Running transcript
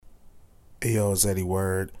Hey, yo, it's Eddie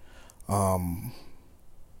Word.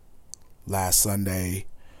 Last Sunday,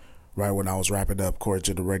 right when I was wrapping up Court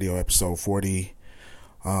to the Radio episode 40,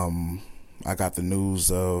 I got the news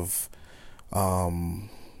of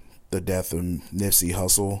the death of Nipsey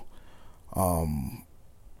Hussle.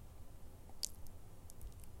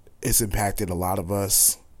 It's impacted a lot of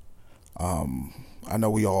us. I know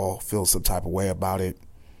we all feel some type of way about it.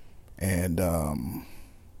 And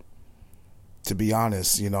to be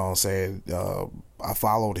honest, you know what I'm saying, I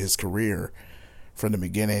followed his career from the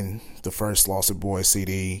beginning, the first Lost Boy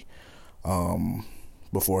CD,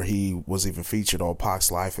 before he was even featured on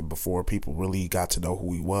Pac's Life and before people really got to know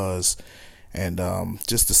who he was. And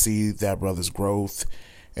just to see that brother's growth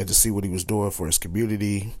and to see what he was doing for his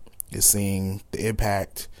community and seeing the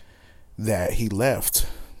impact that he left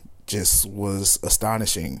just was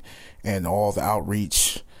astonishing. And all the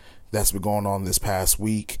outreach that's been going on this past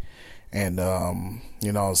week. And,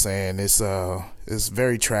 you know what I'm saying, it's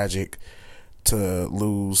very tragic to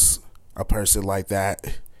lose a person like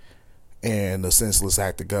that and a senseless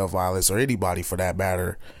act of gun violence, or anybody for that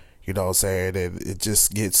matter. You know what I'm saying, and it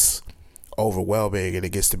just gets overwhelming and it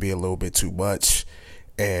gets to be a little bit too much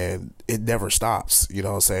and it never stops. You know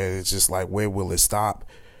what I'm saying, it's just like, when will it stop?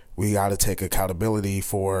 We got to take accountability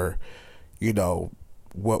for, you know,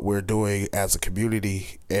 what we're doing as a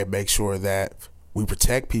community and make sure that we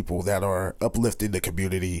protect people that are uplifting the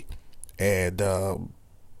community. And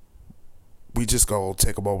we just gonna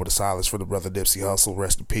take a moment of silence for the brother Nipsey Hussle.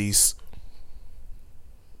 Rest in peace.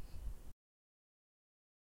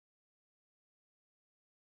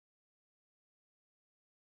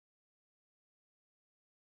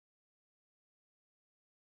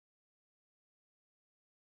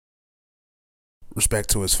 Respect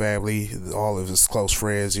to his family, all of his close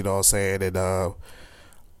friends, you know what I'm saying? And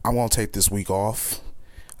I won't take this week off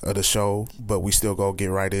of the show, but we still gonna get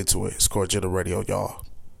right into it. It's Court to the Radio, y'all.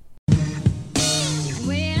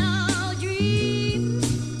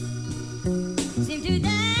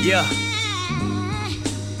 Yeah.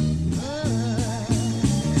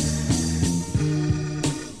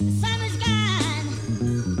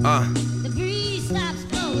 The breeze stops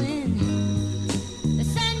blowing. The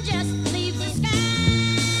sun just leaves the sky.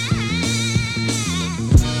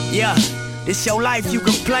 Yeah, this your life, you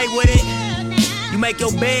can play with it. You make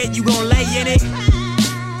your bed, you gon' lay in it.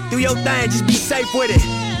 Do your thing, just be safe with it.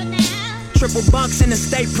 Triple bunks in the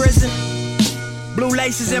state prison. Blue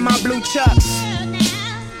laces in my blue chucks.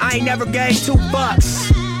 I ain't never gave $2.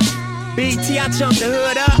 BT, I chumped the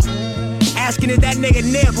hood up. Asking if that nigga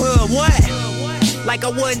Nip hood, what? Like I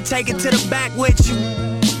wouldn't take it to the back with you.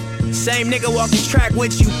 Same nigga walk the track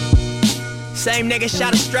with you. Same nigga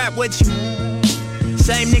shot a strap with you.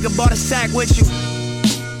 Same nigga bought a sack with you.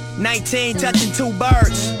 19 touching 2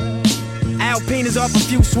 birds. Alpinas off a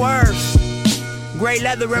few swerves. Gray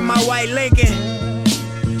leather in my white Lincoln.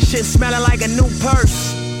 Shit smelling like a new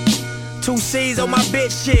purse. 2 C's on my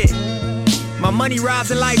bitch shit. My money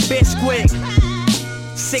rising like Bisquick.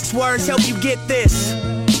 6 words help you get this.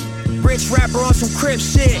 Rich rapper on some crip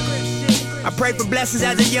shit. I pray for blessings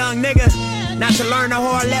as a young nigga, not to learn the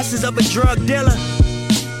hard lessons of a drug dealer.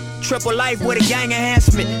 Triple life with a gang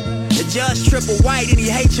enhancement. The judge triple white and he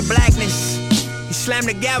hates your blackness. He slammed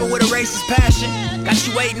the gavel with a racist passion. Got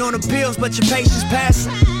you waiting on the pills, but your patience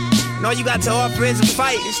passing. And all you got to offer is a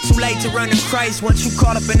fight. It's too late to run to Christ once you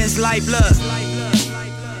caught up in this life, love.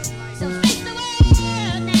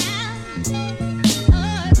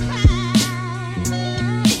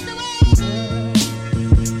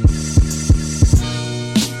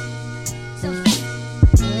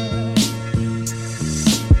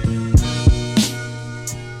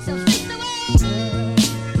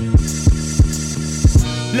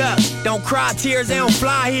 Look, don't cry tears, they don't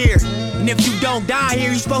fly here. And if you don't die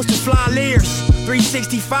here, you supposed to fly Lears.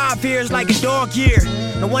 365 here is like a dog year.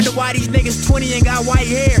 No wonder why these niggas 20 and got white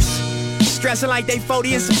hairs. Stressing like they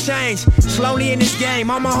 40 and some change. Slowly in this game,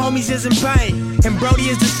 all my homies is in pain. And Brody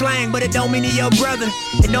is the slang, but it don't mean he your brother.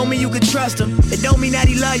 It don't mean you can trust him. It don't mean that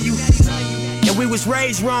he love you. And we was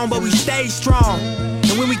raised wrong, but we stayed strong.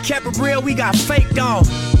 And when we kept it real, we got faked on.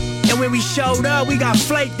 And when we showed up, we got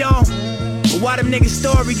flaked on. But why them niggas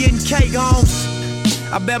story getting cake homes?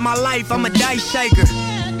 I bet my life I'm a dice shaker.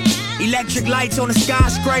 Electric lights on a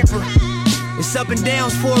skyscraper. It's up and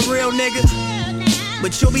downs for a real nigga.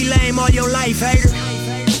 But you'll be lame all your life, hater.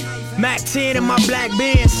 Mac 10 in my black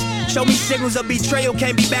Benz. Show me signals of betrayal,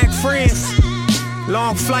 can't be back friends.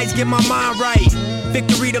 Long flights get my mind right.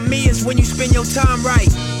 Victory to me is when you spend your time right.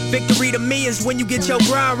 Victory to me is when you get your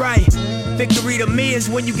grind right. Victory to me is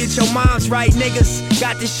when you get your moms right. Niggas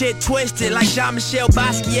got this shit twisted like Jean-Michel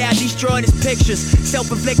Basquiat destroyed his pictures.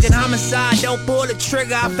 Self-inflicted homicide, don't pull the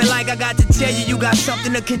trigger. I feel like I got to tell you, you got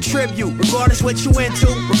something to contribute. Regardless what you into,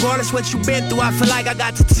 regardless what you been through, I feel like I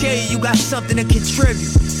got to tell you, you got something to contribute.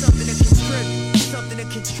 Something to contribute, something to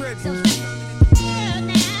contribute.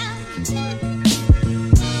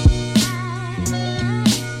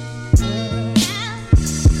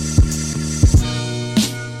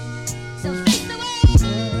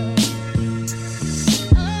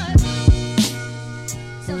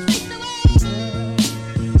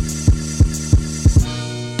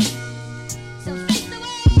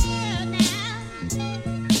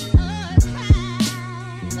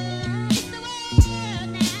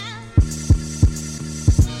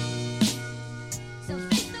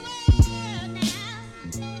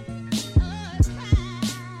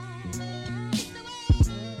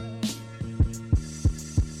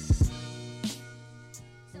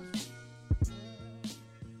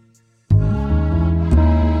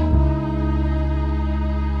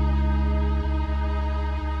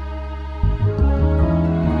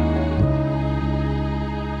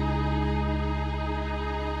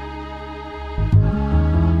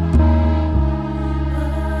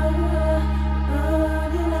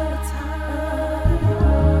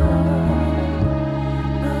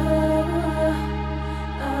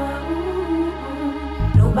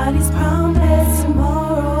 Nobody's promised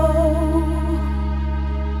tomorrow.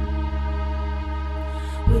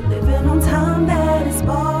 We're living on time that is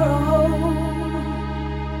borrowed.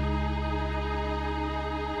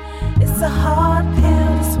 It's a hard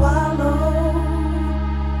pill to swallow.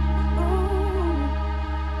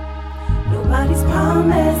 Nobody's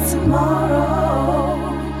promised tomorrow.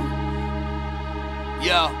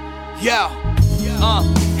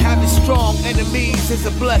 Having strong enemies is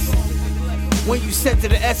a blessing. When you set to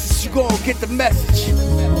the essence, you gon' get the message.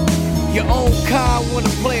 Your own kind wanna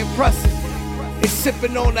play impressive. It's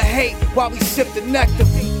sipping on the hate while we sip the nectar.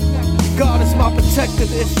 God is my protector,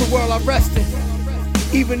 it's the world I rest in.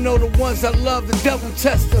 Even though the ones I love, the devil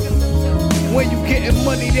test them. When you getting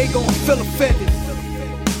money, they gon' feel offended.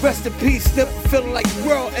 Rest in peace, never feeling like the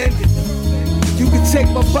world ended. You can take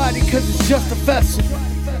my body cause it's just a vessel.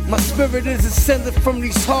 My spirit is ascended from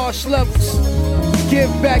these harsh levels.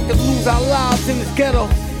 Give back to lose our lives in this ghetto.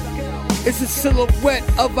 It's a silhouette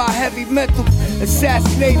of our heavy mental.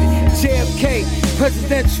 Assassinated, JFK,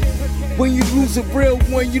 presidential. When you lose a real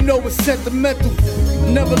one, you know it's sentimental.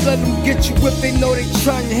 Never let them get you if they know they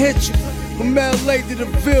trying to hit you. From LA to the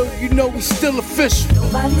Ville, you know we still official.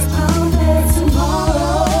 Nobody's promised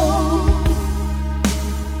tomorrow.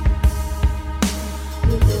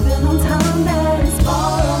 We're living on time that is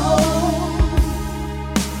borrowed.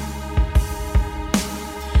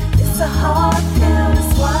 It's a hard pill to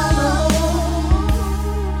swallow.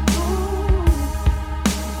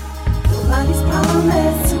 Nobody's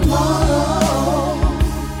promised tomorrow.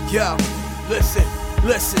 Yo,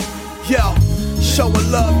 listen, yo.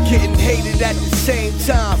 Showing love, getting hated at the same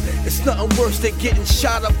time. It's nothing worse than getting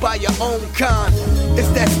shot up by your own kind. It's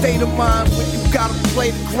that state of mind when you gotta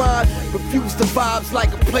play the grind. Refuse the vibes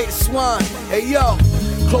like a plate of swine. Hey yo,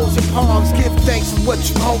 close your palms, give thanks for what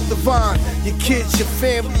you hold divine. Your kids, your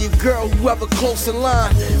family, your girl, whoever close in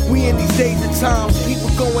line. We in these days and times, people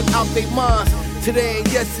going out their minds. Today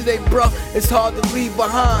and yesterday, bro, it's hard to leave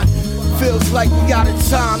behind. Feels like we out of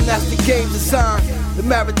time, that's the game design. The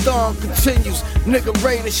marathon continues, nigga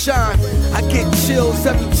rain and shine. I get chills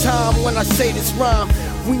every time when I say this rhyme.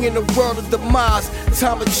 We in the world of demise,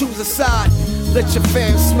 time to choose a side. Let your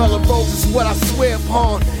fam smell of roses, what I swear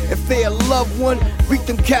upon. If they a loved one, greet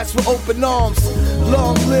them cats with open arms.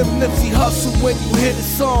 Long live Nipsey Hussle when you hear the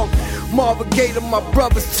song. Marvin Gaye to my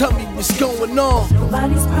brothers, tell me what's going on.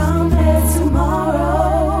 Nobody's promised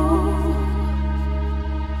tomorrow.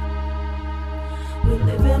 We're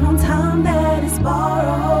living on time that is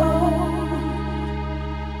borrowed.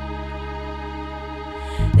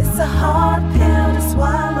 It's a hard pill to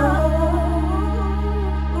swallow.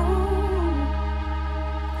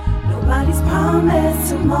 Nobody's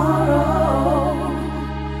promised tomorrow.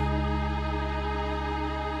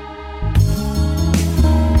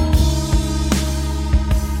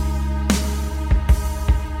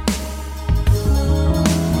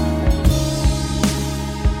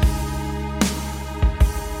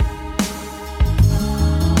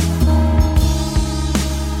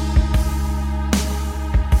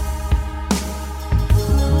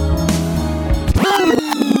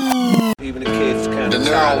 Even the kids kind The of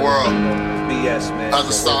Narrow World. BS, man.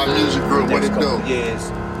 Other Star Music Group, what Next it couple do? years,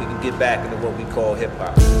 we can get back into what we call hip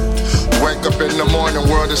hop. Wake up in the morning,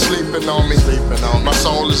 world is sleeping on me. My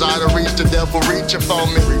soul is out of reach, the devil reaching for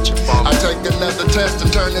me. I take another test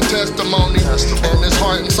and turn in testimony. And this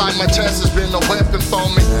heart inside my chest has been a weapon for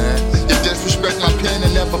me. You disrespect my pen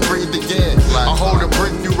and never breathe again. I hold a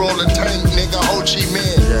brick, you roll a tank, nigga, Ho Chi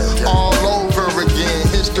Minh. All over again,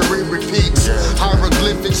 history repeats.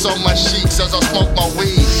 Hieroglyphics on my sheets as I smoke my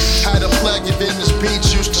weed. Had a flag in this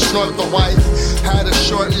beach, used to snort the white. Had a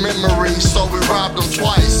short memory, so we robbed them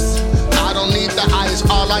twice. I don't need the ice,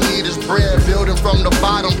 all I need is bread. Building from the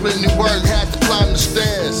bottom, plenty work, had to climb the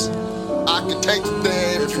stairs. I can take it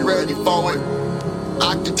there if you're ready for it.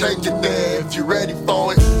 I can take it there if you're ready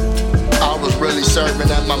for it. I was really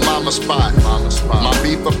serving at my mama's spot. My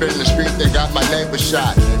beef up in the street, they got my neighbor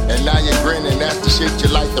shot. And now you're grinning, that's the shit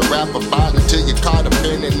you like to rap about. Until you caught up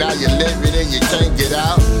in it, now you live it and you can't get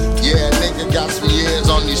out. Yeah, nigga got some years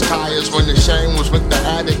on these tires. When the shame was with the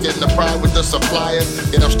addict and the pride with the supplier.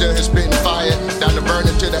 Yet I'm still here spitting fire, down to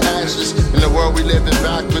burning to the ashes. In the world we living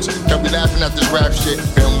backwards, can't be laughing at this rap shit.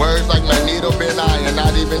 Been words like Magneto, been iron,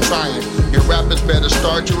 not even trying. Your rappers better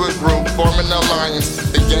start you a group, form an alliance.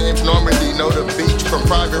 The game's Normandy, know the beach from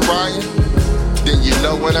Private Ryan? Then you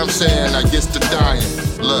know what I'm saying, I gets to dying.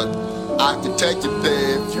 Look, I can take it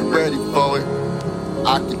there if you're ready for it.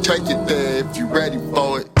 I can take it there if you're ready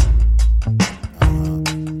for it.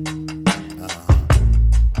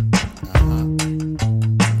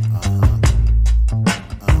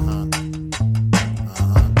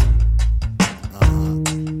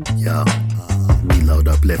 Yo, reload,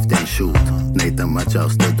 uplift and shoot. Nothing much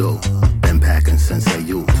else to do. Been packing since a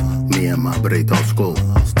youth. Me and my Brito school.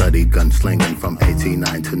 Studied gunslinging from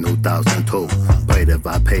 89 to 2002. Prayed if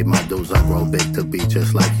I paid my dues, I grow big to be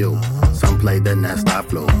just like you. Some play the nest, I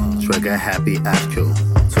flew. Trigger happy, ask you.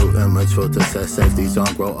 Too immature to set safeties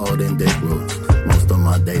on, grow old in dick roots. Most of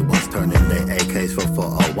my day was turning their AKs for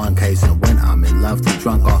 401 case. And when I'm in love, too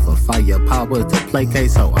drunk off of firepower to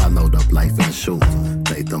placate. So I load up life and shoot.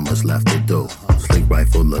 Nathan was left to do. Sleep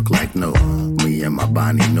rifle look like new. Me and my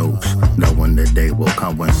Bonnie nukes. Knowing the day will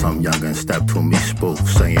come when some youngin' step to me spook.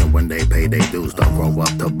 Saying when they pay their dues, don't grow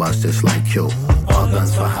up to bust just like you. All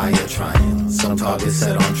guns for hire trying. Some targets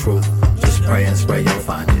set on truth. Just pray and spray, you'll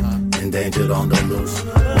find it. Endangered on the loose.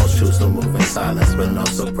 Most choose to move in silence with no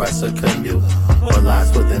suppressor commute. But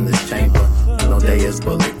lies within this chamber. No day is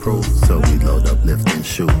bulletproof. So we load up, lift and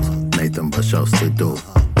shoot. Nathan but shows to do.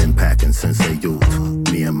 Been packing since a youth.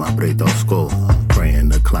 Me and my Brito school. Praying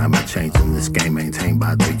the climate change in this game maintained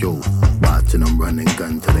by the youth. Watching them running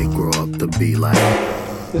gun till they grow up to be like.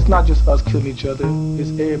 It's not just us killing each other, it's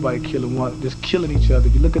everybody killing one, just killing each other.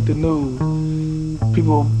 If you look at the news,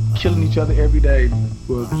 people killing each other every day.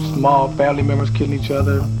 With small family members killing each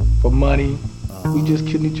other for money. We just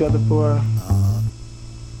killing each other for,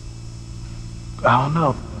 I don't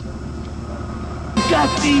know. Got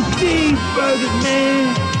these cheeseburgers,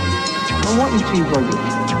 man. I want these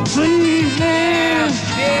cheeseburgers. Please, man.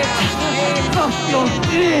 Fuck your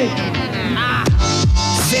shit.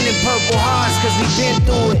 Sending purple hearts cause we been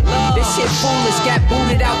through it. This shit foolish, got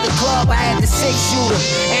booted out the club, I had the 6-shooter.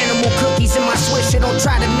 Animal cookies in my swisher, don't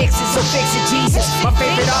try to mix it, so fix it, Jesus. My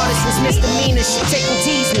favorite artist was Misdemeanor, she take and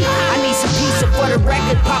tease me. I need some pizza for the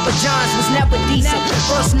record, Papa John's was never decent.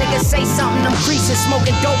 First nigga say something, I'm creasing,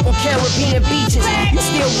 smoking dope on Caribbean beaches. You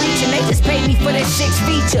still reaching, they just paid me for that 6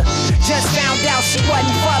 feature. Just found out she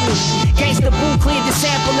wasn't for me. Gangsta Boo cleared the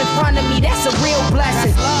sample in front of me, that's a real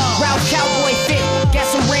blessing. Ralph Cowboy fit, got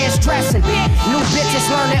some ranch dressing. New bitches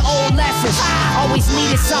learning old lessons. Always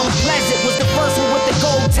needed something pleasant. Was the first one with the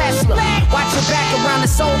gold Tesla. Watch your back around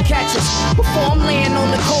the soul catchers. Before I'm laying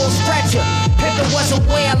on the cold stretcher. Pimpin' was a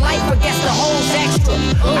way of life, I guess the hole's extra.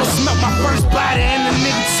 I smelt my first body in the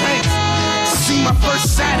nigga tank. See my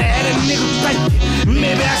first shot at a nigga thinking.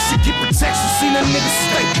 Maybe I should get protection, seen a nigga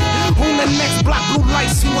staking. On the next block, blue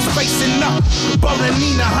lights, he was facing up. Bowling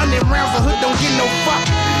Nina, 100 rounds, the hood don't get no fuck.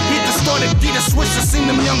 Hit the store to get a switch, I seen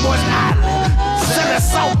them young boys idling. Sell that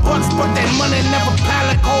salt bucks, but that money never pile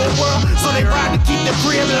like cold world. So they ride to keep the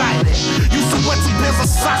crib lighted. Used to wear 2 pairs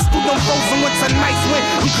of socks through them frozen winter nights when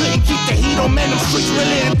we couldn't keep the heat on, man, them streets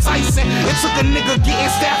really enticing. It took a nigga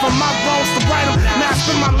getting staff on my wrongs to write them. Now I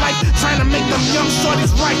spend my life trying to make them young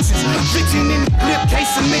shorties righteous. 15 in the clip,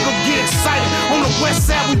 case a nigga get excited. On the west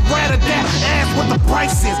side, we rather that ass what the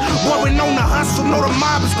price is. Boy, we on the hustle, know the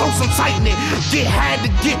mob is close and tight knit. Get high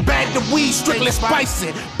to get back the weed, strictly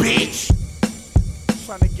spicy, bitch.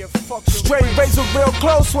 Straight razor real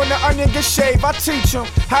close when the onion gets shaved. I teach them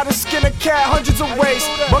how to skin a cat hundreds of ways.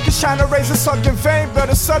 Bucket shine a razor suck in vain.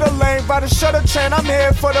 Better settle lane by the shutter chain. I'm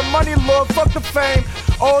here for the money, Lord, fuck the fame.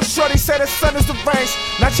 Old shorty said the sun is the range.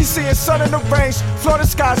 Now she seeing sun in the range. Florida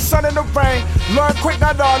sky, sun in the rain. Learn quick,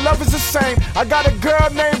 not all love is the same. I got a girl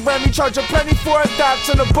named Remy, charge her plenty for a dots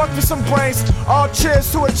and a buck for some brains. All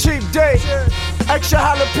cheers to a cheap day. Extra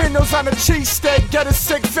jalapenos on a cheesesteak. Get a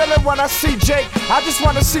sick feeling when I see Jake. I just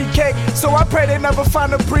wanna see cake, so I pray they never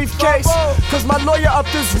find a briefcase. Cause my lawyer upped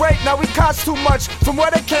his rate, now he costs too much. From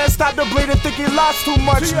where they can't stop the bleeding, think he lost too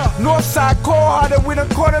much. Northside, cold-hearted, we done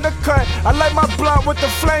quarter the cut. I light my blunt with the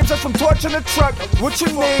flames, I'm from torching the truck. What you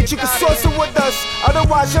need, you can source it with us.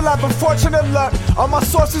 Otherwise you'll have unfortunate luck. All my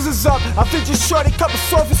sources is up, I feed you shorty, cup of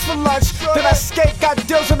surface for lunch. Then I skate, got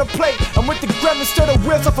deals on the plate. I'm with the gremlins, still the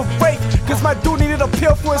wheels off a rake. Cause my dude needed a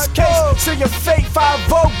pill for his case. See your fate,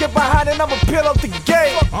 5-0, get behind and I'ma peel up the gate.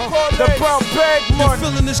 The brown bag money. The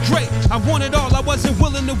feeling is great, I want it all, I wasn't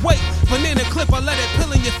willing to wait. Banana clip, I let it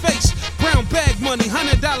pill in your face. Brown bag money,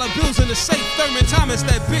 $100 bills in the safe. Thurman Thomas,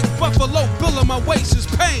 that big buffalo bill on my waist is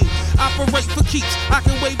pain. Operate for keeps, I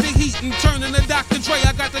can wave the heat and turn into Dr. Dre.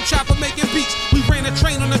 I got the chopper making beats. We ran a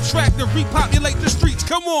train on the track to repopulate the streets.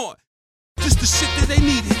 Come on, just the shit that they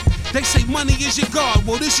needed. They say money is your God,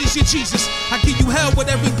 well this is your Jesus. I give you hell with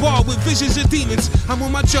every bar with visions of demons. I'm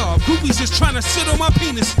on my job, groupies just trying to sit on my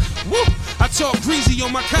penis. Woo! I talk greasy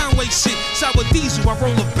on my Conway shit. Sour diesel, I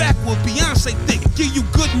roll it back with Beyonce thick. Give you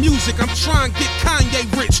good music, I'm trying to get Kanye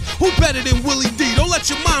rich. Who better than Willie D? Don't let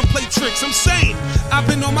your mind play tricks, I'm saying. I've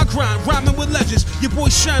been on my grind, rhyming with legends. Your boy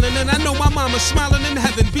shining and I know my mama smiling in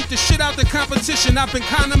heaven. Beat the shit out the competition, I've been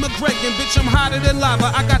Conor McGregor. Bitch, I'm hotter than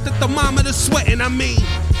lava, I got the thermometer sweating, I mean.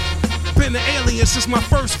 Been an alien since my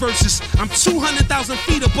first verses. I'm 200,000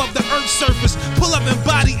 feet above the earth's surface. Pull up and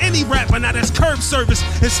body any rapper, now that's curb service.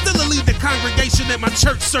 And still lead the congregation at my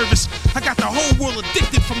church service. I got the whole world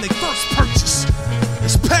addicted from their first purchase.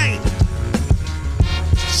 It's pain.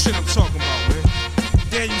 Shit I'm talking about, man.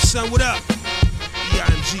 Daniel, son, what up?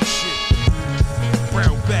 EIMG shit.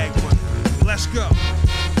 Brown bag money. Let's go.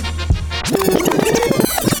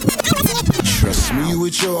 Trust me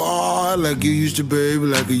with your heart like you used to, baby,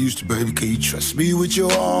 like you used to, baby. Can you trust me with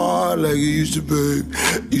your heart like you used to, baby?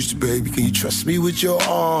 Used to, baby. Can you trust me with your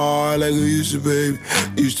heart like you used to, baby?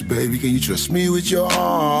 Used to, baby. Can you trust me with your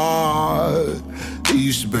heart?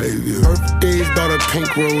 Used to, baby. Birthdays bought a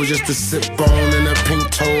pink rose just to sip on, and her pink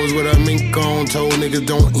toes with a mink on. Told niggas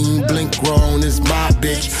don't even blink wrong. It's my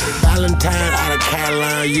bitch. Valentine out of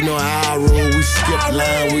Caroline, you know how I roll. We skip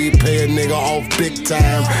line, we pay a nigga off big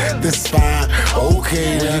time. This fine.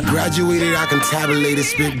 Okay, when you graduated, I can tabulate it.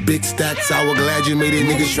 Spit big stacks, I was glad you made it.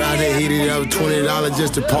 Niggas tried to hate it up, $20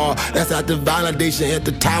 just to par. That's after validation. Hit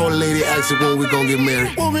the tower lady, ask her when we gon' get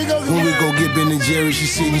married. When we gon' get Ben and Jerry. She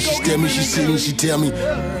sitting, she tell me, she sitting, she tell me.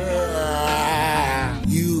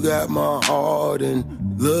 You got my heart and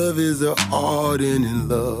love is an art, and in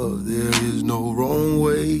love there is no wrong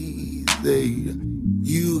way.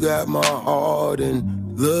 You got my heart and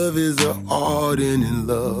love is an art, and in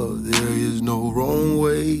love there is no wrong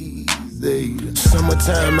way.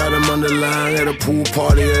 Summertime out of Underline, at a pool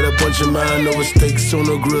party, at a bunch of mine, over steaks on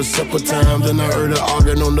the grill, supper time. Then I heard her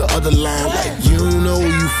arguing on the other line, like you don't know who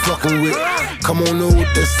you fucking with. Come on, know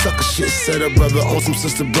what that sucker shit. Said her brother on some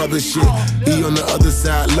sister brother shit. He on the other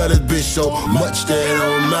side, love this bitch so much that it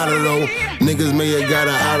don't matter though. Niggas may have got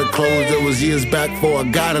her out of clothes, that was years back before I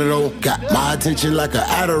got her though. Got my attention like an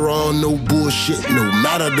Adderall, no bullshit, no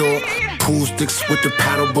matador. Pool sticks with the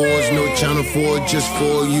paddle boards, no channel 4 just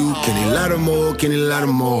for you. Can he ladder more? Can he ladder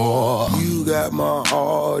more? You got my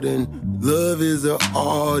heart and love is an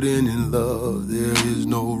art, and in love there is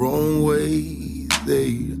no wrong way.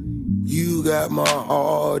 You got my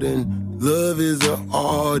heart and love is an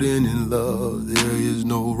art, and in love there is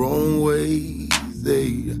no wrong way.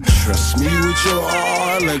 Trust me with your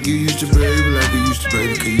heart like you used to, baby, like you used to,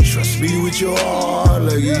 baby. Can you trust me with your heart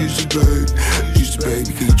like you used to, baby? Used to,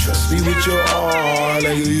 baby. Can you trust me with your heart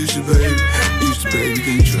like you used to, baby? Used to, baby.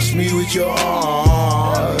 Can you trust me with your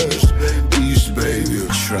heart? Used to, baby.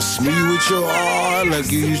 Trust me with your heart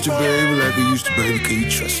like you used to, baby, like you used to, baby. Can you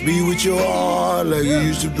trust me with your heart like you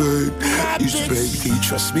used to, baby? Used to, baby. Can you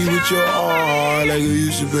trust me with your heart like you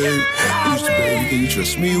used to, baby? Used to, baby. Can you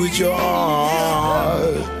trust me with your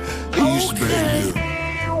heart? Used to, baby.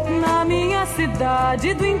 Na minha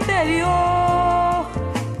cidade do interior,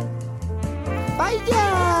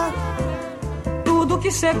 tudo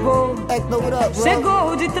que chegou,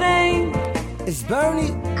 chegou de trem. It's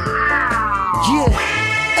Bernie. Yeah.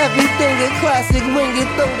 Everything a classic, ring it,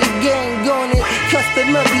 throw the gang on it. Custom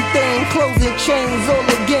everything, closing chains, all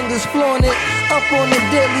the gangers flaunt it. Up on the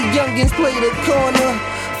daily, youngins play the corner.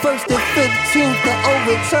 First and 15th, the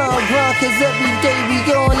overtime grind, cause every day we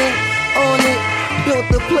on it. Built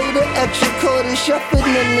to play the extra quarter, shuffling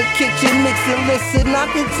in the kitchen, mixing, listen, I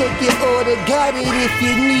can take your order, got it if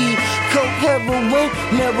you need. Coke, heroin,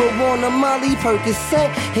 marijuana, Molly,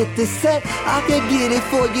 Percocet, hit the set, I can get it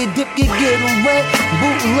for you, dip, you get them wet.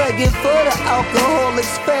 Bootlegging for the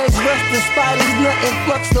alcoholics, fast rush the spiders, nothing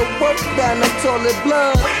flux the work down the toilet,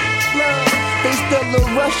 blood. They still a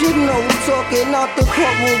rushing, no talking out the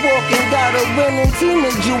courtroom, walking. Got a winning team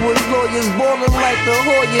of Jewish lawyers, balling like the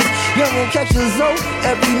Hoyas. Young and catch a zone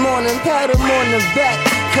every morning, pat them on the back.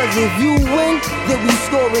 Cause if you win, then we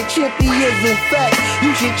scoring champions in fact.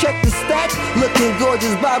 You should check the stats, looking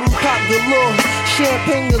gorgeous, bottle pop galore.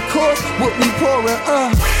 Champagne of course, what we pouring,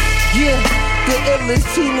 yeah. The illest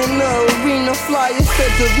team in the arena, flyers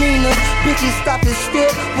said arena. Bitches stop and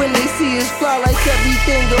stare when they see us fly like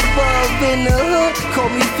everything above in the hood. Call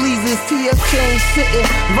me Fleezus, TF chain sitting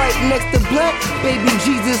right next to Black. Baby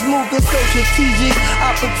Jesus moving so strategic.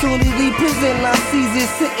 Opportunity present, I seize it,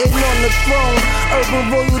 sitting on the throne. Urban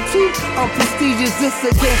royalty, I'm prestigious, it's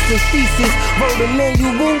against the thesis. Wrote a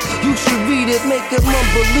manual, you should read it, make them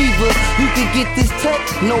unbeliever. You can get this tech,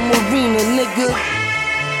 no marina, nigga.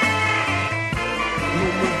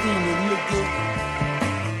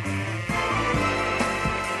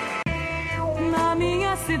 Na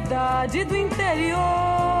minha cidade do interior,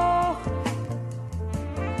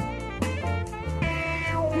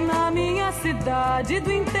 na minha cidade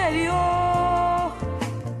do interior,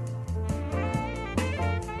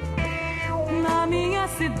 na minha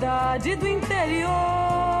cidade do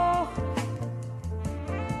interior,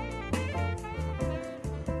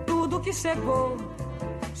 tudo que chegou,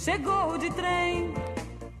 chegou de trem.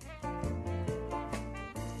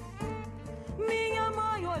 Minha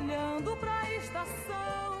mãe olhando pra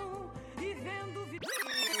estação e vendo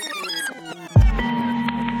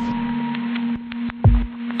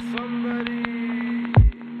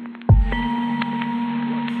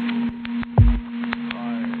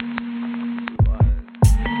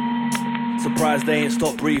Surprised they ain't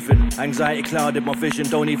stopped breathing. Anxiety clouded my vision,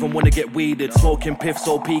 don't even wanna get weeded. Smoking piff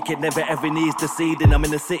so peak it never ever needs deceding. I'm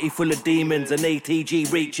in a city full of demons and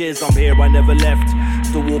ATG reaches. I'm here, I never left.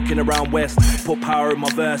 Still walking around west. Put power in my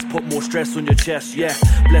verse, put more stress on your chest, yeah.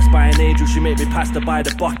 Blessed by an angel, she made me pasta by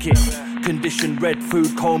the bucket. Condition red,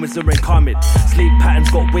 food comas are incoming. Sleep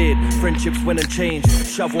patterns got weird, friendships went and changed.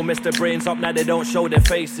 Shovel messed their brains up, now they don't show their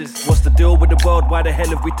faces. What's the deal with the world? Why the hell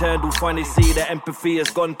have we turned all funny? See the empathy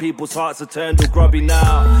has gone, people's hearts are turned all grubby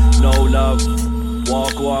now. No love,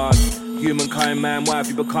 walk one. Humankind, man, why have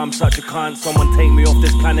you become such a cunt? Someone take me off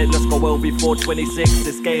this planet, let's go well before 26.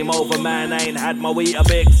 This game over, man, I ain't had my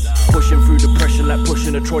Weetabix. Pushing through depression like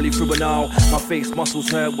pushing a trolley through an aisle. My face muscles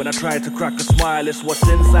hurt when I try to crack a smile. It's what's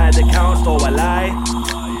inside that counts, though I lie.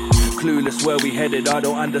 Clueless where we headed, I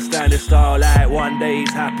don't understand his style. Like one day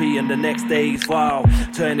he's happy and the next day he's foul.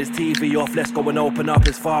 Turn his TV off, let's go and open up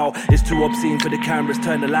his file. It's too obscene for the cameras,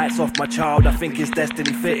 turn the lights off my child. I think his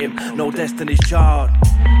destiny fit him, no destiny's child.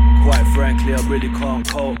 Quite frankly, I really can't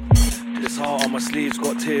cope. This heart on my sleeve's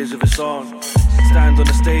got tears of its own. Stand on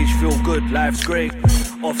the stage, feel good, life's great.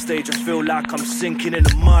 Off stage, I feel like I'm sinking in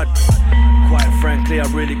the mud. Quite frankly, I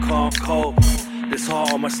really can't cope. This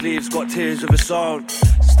heart on my sleeve's got tears of its own.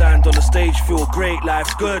 Stand on the stage, feel great,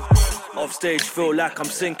 life's good. Off stage, feel like I'm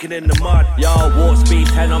sinking in the mud. Yo, warp speed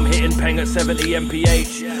 10, I'm hitting peng at 70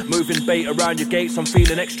 mph. Moving bait around your gates, I'm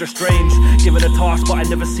feeling extra strange. Given a task, but I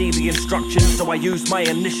never see the instructions. So I used my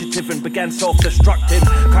initiative and began self-destructing.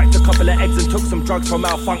 Cracked a couple of eggs and took some drugs for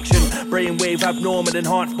malfunction. Brainwave abnormal,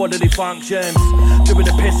 enhanced bodily functions. Doing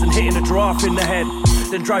a piss and hitting a giraffe in the head.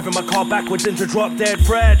 Then driving my car backwards into drop dead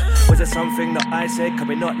Fred. Was there something that I said, can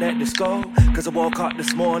we not let this go? Cause I woke up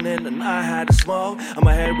this morning and I had a smoke. And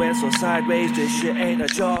my head went so sideways, this shit ain't a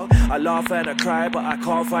joke. I laugh and I cry, but I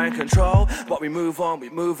can't find control. But we move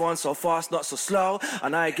on so fast, not so slow.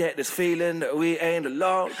 And I get this feeling that we ain't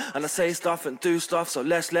alone. And I say stuff and do stuff, so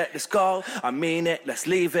let's let this go. I mean it, let's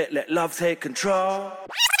leave it, let love take control.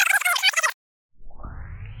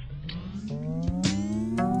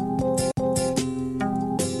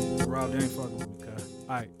 Rob, they ain't fucking with me, cuz.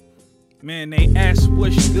 Alright. Man, they ask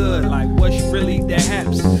what's good, like what's really the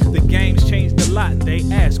haps. The game's changed a lot, they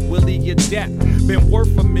ask, will he adapt? Been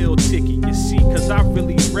worth a meal ticket, you see, cause I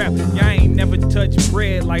really rap. Y'all ain't never touched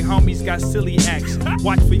bread like homies got silly acts.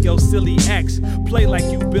 Watch for your silly acts, play like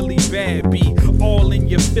you Billy Bad. Be all in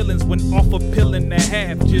your feelings when off a pill and a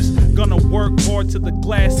half. Just gonna work hard till the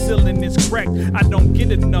glass ceiling is cracked. I don't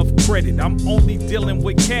get enough credit, I'm only dealing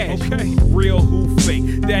with cash. Okay. Real who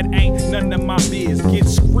fake, that ain't none of my biz. Get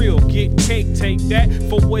skrill, get cake, take that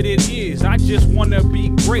for what it is. I just wanna be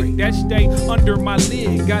great, that stay under my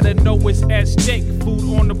lid. Gotta know it's at stake,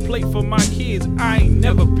 food on the plate for my kids. I ain't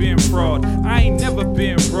never been fraud, I ain't never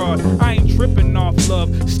been broad. I ain't tripping off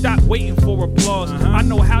love, stop waiting for applause. I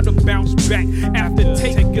know how to bounce back after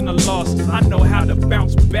taking a loss. I know how to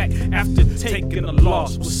bounce back after taking a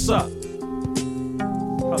loss. What's up?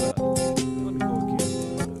 Hold up, let me go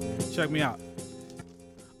again. Check me out.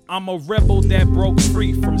 I'm a rebel that broke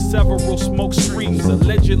free from several smoke screens.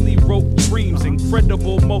 Allegedly wrote dreams,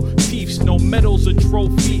 incredible motifs, no medals or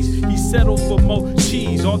trophies. He settled for more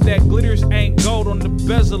cheese. All that glitters ain't gold on the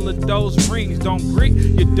bezel of those rings. Don't greet,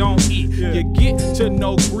 you don't eat. You get to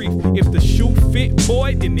no grief. If the shoe fit,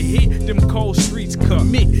 boy, then hit them cold streets.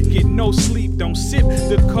 Commit, get no sleep. Don't sip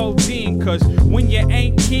the codeine. Cause when you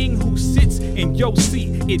ain't king, who sits in your seat?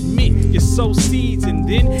 Admit you sow seeds and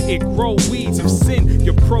then it grow weeds of sin.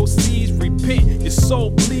 Your proceeds, repent, your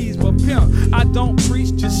soul bleeds. But pimp, I don't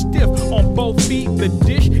preach, just stiff on both feet. The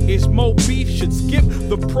dish is more beef, should skip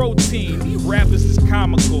the protein. These rappers is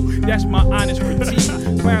comical, that's my honest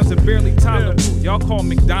critique. Clowns are barely tolerable, y'all call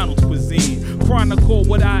McDonald's cuisine. Chronicle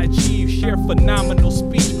what I achieve, share phenomenal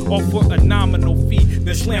speech, offer a nominal fee,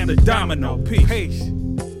 then slam the domino. Peace.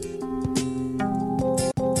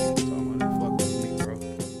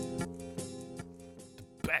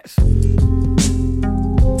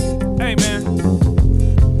 Hey man,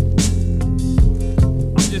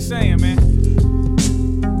 I'm just saying, man.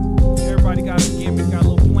 Everybody got a gimmick, got a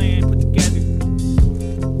little plan put together.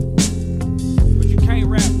 But you can't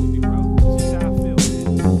rap with me, bro. It's just how I feel,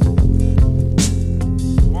 man.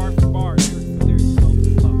 Bar for bar, lyric for lyric, flow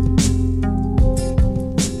for flow.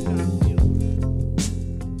 It's how I feel.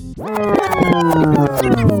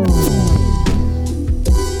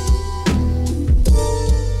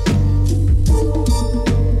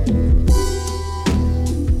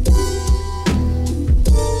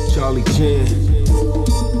 Charlie Chan,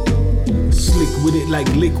 slick with it like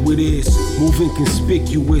liquid is, moving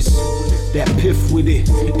conspicuous. That piff with it,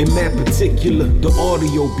 in that particular, the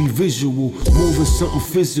audio be visual, moving something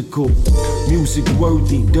physical. Music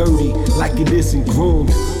worthy, dirty, like it isn't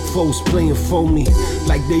groomed. Foes playing phony,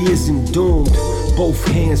 like they isn't doomed. Both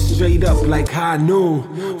hands straight up like high noon.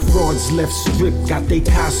 Frauds left stripped, got they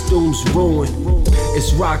costumes ruined.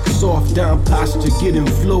 It's rock soft, down posture, get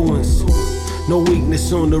influence. No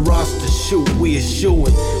weakness on the roster, shoot, we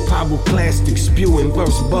eschewing. Pyroclastic spewing,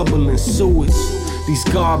 burst bubbling sewage. These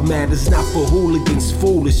guard matters not for hooligans,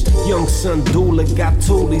 foolish. Young son doula got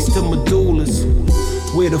toolies to medullas.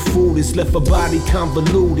 Where the food is left a body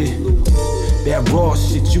convoluted. That raw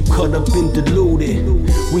shit you cut up and diluted.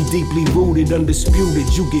 We deeply rooted, undisputed,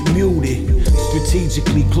 you get muted.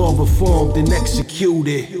 Strategically chloroformed and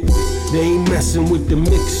executed. They ain't messing with the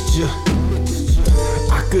mixture.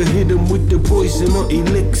 I could hit them with the poison or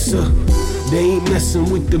elixir. They ain't messing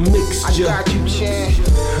with the mixture. I got you, Chan.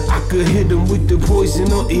 I could hit them with the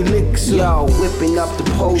poison or elixir. Yo, whipping up the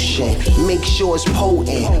potion, make sure it's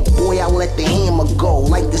potent. Boy, I let the hammer go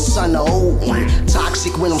like the son of Odin.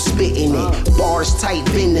 Toxic when I'm spitting it, bars tight,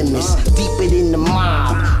 venomous, deeper than the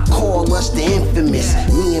mob. Call us the infamous.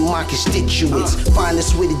 Me and my constituents, find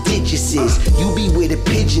us where the digits is. You be where the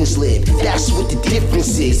pigeons live, that's what the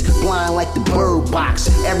difference is. Blind like the bird box,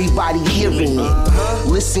 everybody hearing it.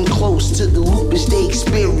 Listen close to the lupus they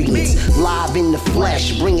experience. Live in the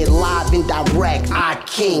flesh, bring it live and direct. I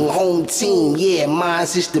king, home team, yeah,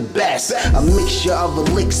 mine's is the best. A mixture of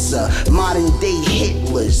elixir, modern day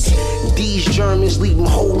Hitlers. These Germans leave them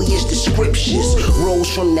holy as the scriptures. Rose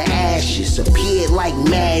from the ashes, appeared like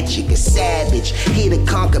magic. A savage, here to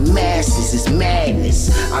conquer masses, it's madness.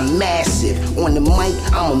 I'm massive, on the mic,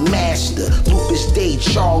 I'm a master. Lupus Day,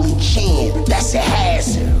 Charlie Chan, that's a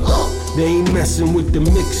hazard. They ain't messing with the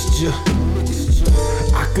mixture.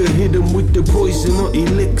 I could hit them with the poison or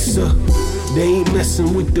elixir. They ain't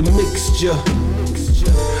messing with the mixture.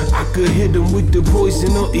 I could hit them with the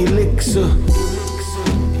poison or elixir.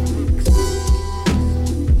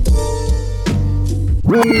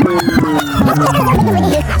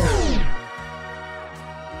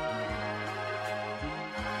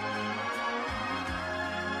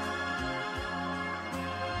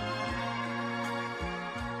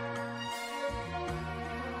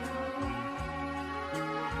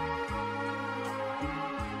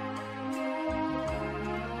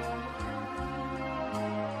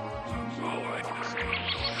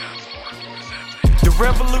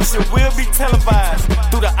 revolution will be televised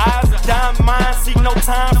through the eyes of dying minds. See no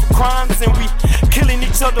time for crimes, and we killing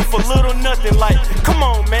each other for little nothing. Like, come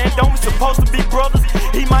on, man, don't we supposed to be brothers?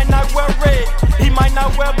 He might not wear red, he might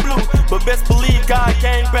not wear blue, but best believe God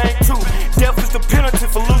gang bang too. Death is the penalty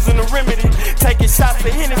for losing the remedy. Taking shots for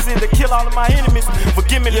Hennessy to kill all of my enemies.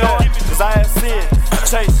 Forgive me, Lord, cause I have sinned.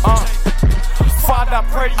 Chase, Father, I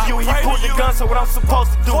pray to you. He pulled the gun, so what I'm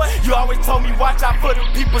supposed to do? You always told me, watch out for them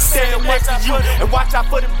people standing next to you, and watch out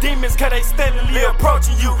for them demons, cause they steadily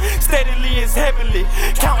approaching you. Steadily is heavily,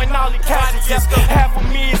 counting all the casualties. Half of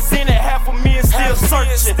me is in it, half of me is still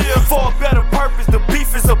searching for a better purpose. The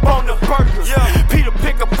beef is up on the burgers. Peter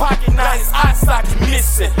pick a pocket, now his eye socket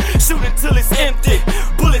missing. Shoot until it's empty,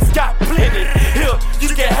 bullets got plenty. Here, you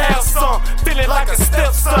can have some, feeling like a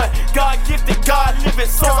stepson. God gifted, God living,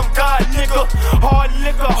 so I'm God, nigga. Hard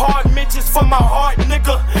liquor, hard mentions for my heart,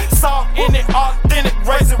 nigga. Salt in it, authentic,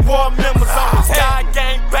 raising war members on his God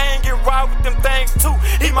gang bang and ride with them things too.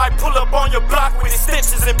 He might pull up on your block with his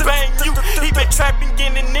stitches and bang you. He been trapping,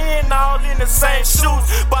 getting in, all in the same shoes.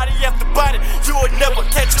 Body after body, you would never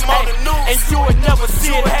catch him on the news, and you would never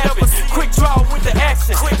see it happen. Quick draw with the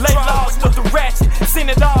action, lay laws with the ratchet. Seen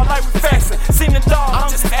it all like we faxing, seen it all, I'm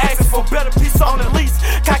just asking for better peace on the lease.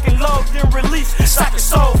 Cocking low, then release, shock and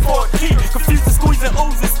soul for a key. Confused and squeezing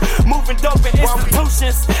oozes, moving dope in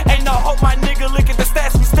institutions. Ain't no hope, my nigga, look at the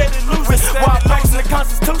stats, we steady losing. While passing the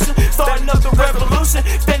Constitution, starting up the revolution.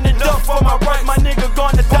 Standing up for my right, my nigga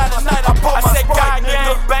going to die tonight. I said God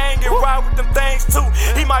gang bang and ride with them things too.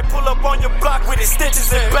 He might pull up on your block with his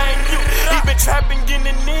stitches and bang you. He been trapping,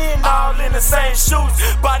 getting in, all in the same shoes.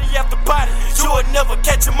 Body after body, you would never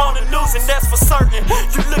catch him on the news, and that's for certain.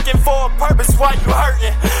 You looking for a purpose while you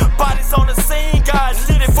hurting. Bodies on the scene, God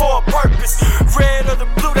lit it for a purpose. Red or the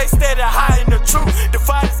blue, they steady hiding the truth. The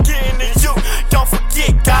fight is getting to you. Don't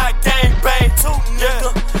forget God gang bang too,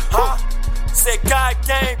 nigga. Said God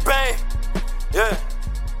gang bang. Yeah.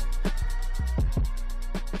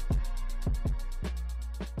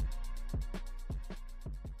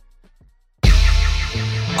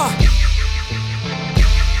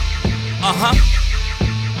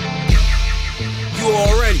 You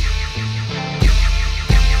already.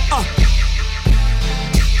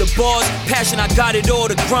 The bars, passion, I got it all,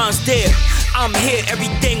 the grind's there. I'm here,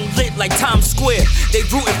 everything lit like Times Square. They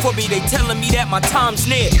rooting for me, they telling me that my time's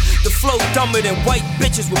near. The flow dumber than white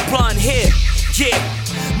bitches with blonde hair. Yeah,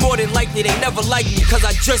 more than likely they never like me, cause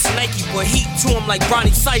I dress Nike, but heat to them like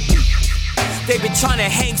Ronnie Cycling. They been trying to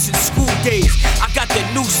hang since school days. I got the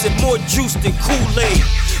noose and more juice than Kool-Aid.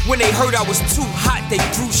 When they heard I was too hot, they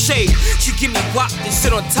threw shade. She give me wop, then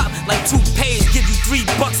sit on top like toupees. Give you $3,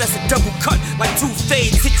 that's a double cut like 2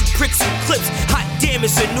 fades. Hit you pricks and clips, hot damn,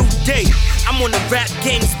 it's a new day. I'm on the rap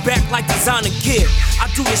game's back like designer gear. I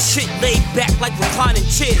do this shit laid back like reclining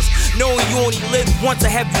chairs. Knowing you only live once, I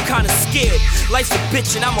have you kinda scared. Life's a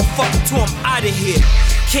bitch and I'ma fuck it till I'm out of here.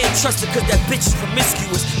 Can't trust her cause that bitch is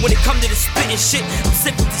promiscuous. When it come to the spitting shit, I'm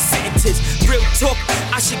sick with these sentences. Real talk,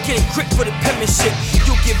 I should get a grip for the penmanship.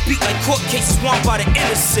 You'll get beat like court cases won by the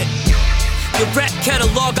innocent. Your rap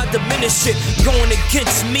catalog, I diminish shit. Going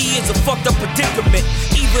against me is a fucked up predicament.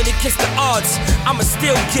 Even against the odds, I'ma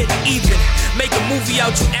still get even. Make a movie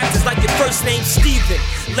out you actors like your first name Steven,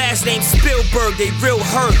 last name Spielberg, they real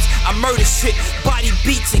herds. I murder shit, body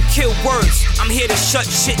beats and kill words. I'm here to shut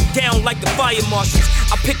shit down like the fire marshals.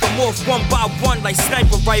 I pick them off one by one like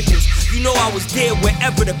sniper rifles. You know I was there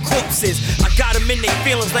wherever the corpse is. I got them in their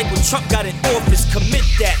feelings like when Trump got in office. Commit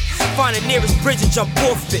that, find the nearest bridge and jump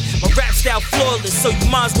off it. My rap style flawless, so you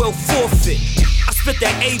might as well forfeit. I spit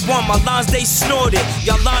that A1, my lines they snorted.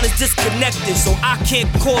 Y'all line is disconnected, so I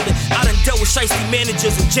can't call it. I done dealt with shiesty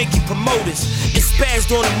managers and janky promoters, and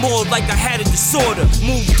spazzed on them all like I had a disorder.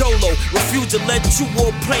 Move dolo, refuse to let you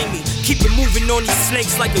all play me. Keep it moving on these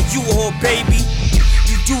snakes like a U-Haul, baby.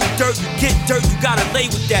 You do dirt, you get dirt, you gotta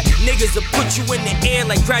lay with that. Niggas will put you in the air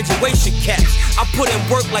like graduation caps. I put in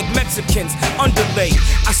work like Mexicans, underlay.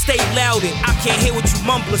 I stay loud and I can't hear what you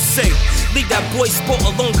mumblers say. Leave that boy sport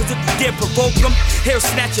alone, cause if you dare provoke him, he'll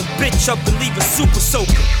snatch a bitch up and leave a super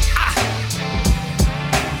soaker.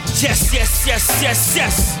 Yes, yes, yes, yes,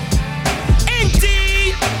 yes.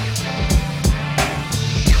 Indeed.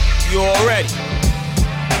 You already.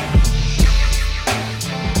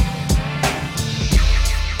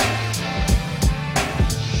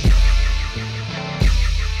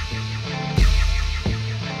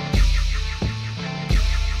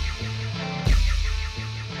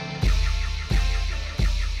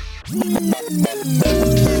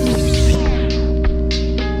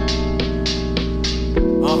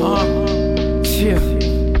 Yeah.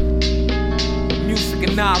 Music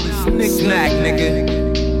and knowledge. Smack, nigga.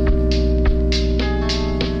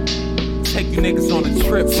 Take you niggas on a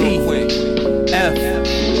trip real quick. F,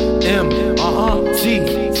 M,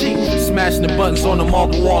 G. Smashing the buttons on the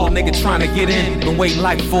marble wall, a nigga trying to get in. Been waiting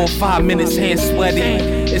like 4 or 5 minutes, hands sweaty.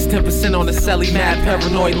 It's 10% on the celly, mad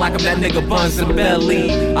paranoid like I'm that nigga Buns and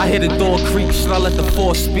Belly. I hear the door creak, should I let the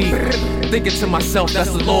force speak? Thinking to myself,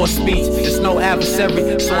 that's the Lord's speech. It's no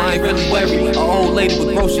adversary, so I ain't really worried. An old lady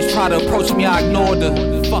with groceries tried to approach me, I ignored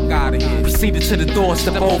her. Fuck out of here. Proceeded to the door,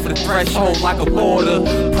 step over the threshold like a border.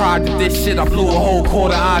 Prior to this shit, I blew a whole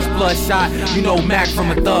quarter, eyes bloodshot. You know Mac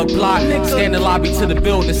from a thug block. Scan the lobby to the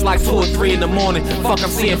building, it's like 2 or 3 in the morning. Fuck, I'm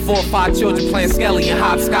seeing 4 or 5 children playing Skelly and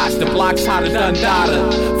hopscotch. The block's hotter than Dada.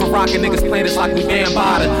 For rockin' niggas playing this like we damn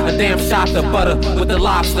bada. A damn shot to butter with the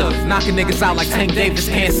lobster. Knocking niggas out like Tank Davis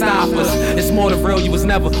can't stop us. It's more than real, you was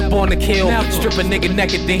never born to kill. Strip a nigga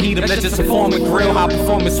naked, then heat him, that's just a form of grill. High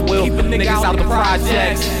performance will. Niggas out the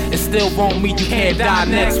projects. It still won't mean you can't die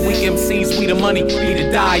next week. MCs, we the money, we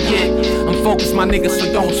the diet. I'm focused, my niggas,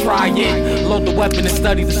 so don't try it. Load the weapon and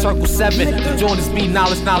study the circle 7. The joint is me,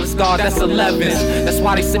 knowledge guard, that's 11s. That's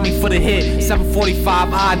why they sent me for the hit.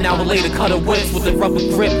 745 odd, now we're later cut of whips with a rubber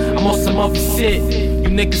grip. I'm on some other shit. You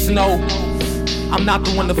niggas know I'm not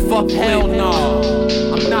the one to fuck, hell no.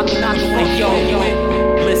 I'm not the one to fuck, hey, yo,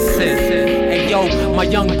 listen. Hey yo, my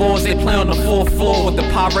young boys, they play on the 4th floor with the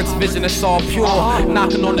Pyrex vision, it's all pure.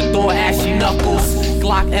 Knocking on the door, ashy knuckles.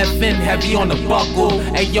 Glock FN, heavy on the buckle.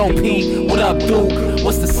 Hey yo, P, what up, Duke?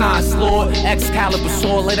 What's the sign, Lord? Excalibur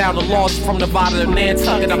sword, lay down the laws from Nevada to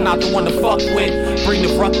Nantucket. I'm not the one to fuck with. Bring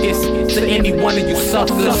the ruckus to any one of you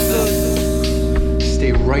suckers.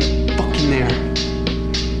 Stay right fucking there.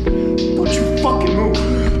 Don't you fucking move.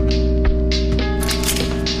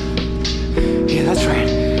 Yeah, that's right.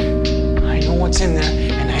 I know what's in there,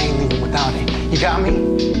 and I ain't leaving without it. You got me?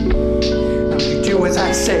 Now you do as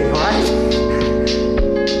I say, alright?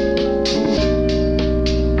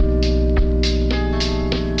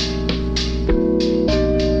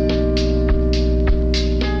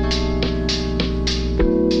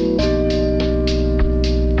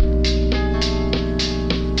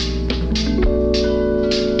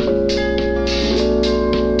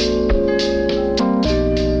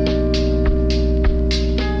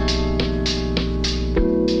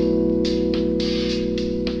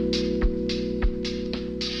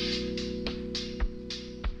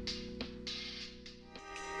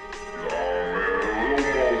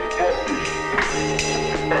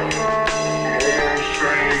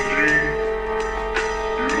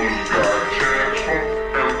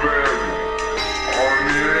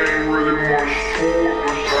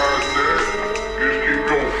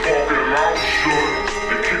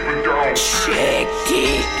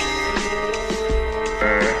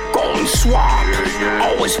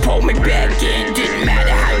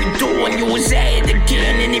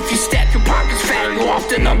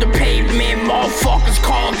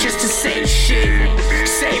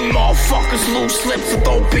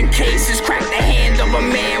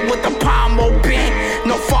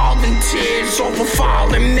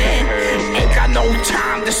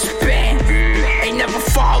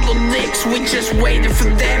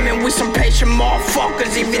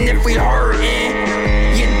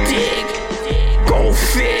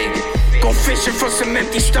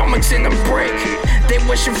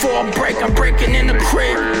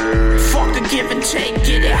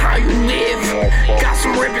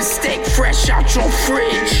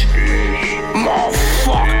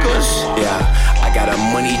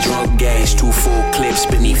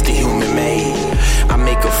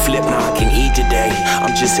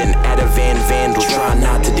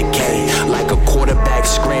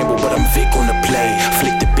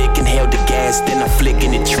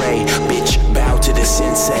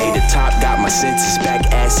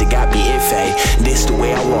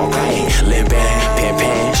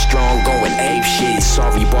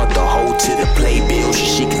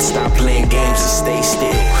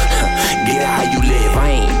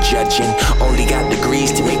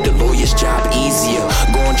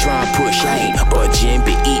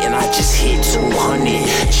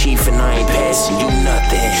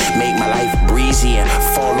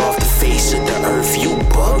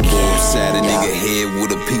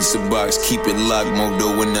 Keep it locked, more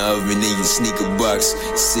dough in the oven in your sneaker box.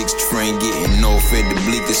 6 train getting off at the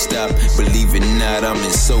bleecker stop. Believe it not, I'm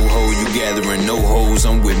in Soho. You gathering no hoes,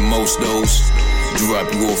 I'm with most those.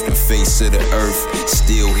 Drop you off the face of the earth.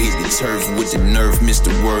 Still hit the turf with the nerve,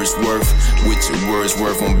 Mr. Wordsworth. With your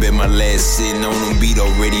Wordsworth, I'm bet my last sitting on them. Beat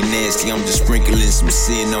already nasty, I'm just sprinkling some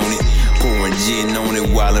sin on it. Pouring gin on it,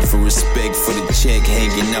 wildin' for respect for the check.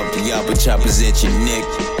 Hanging out the yappa choppers at your neck.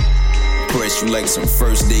 press you like some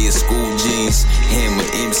first day of school jeans. Hammer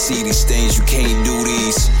MC, these stains, you can't do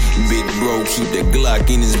these. Big bro, keep the Glock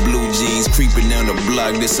in his blue jeans. Creeping down the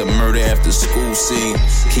block, this a murder after school scene.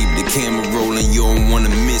 Keep the camera rolling, you don't wanna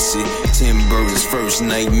miss it. Tim Burton's first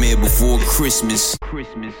nightmare before Christmas.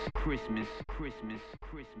 Christmas, Christmas, Christmas,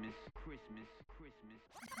 Christmas, Christmas, Christmas.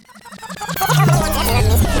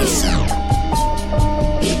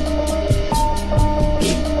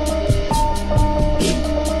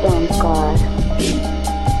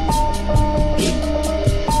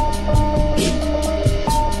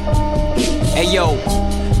 Hey yo,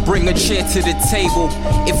 bring a chair to the table.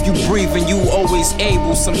 If you breathing, you always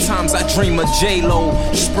able. Sometimes I dream of J-Lo.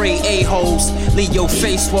 Spray a-holes, leave your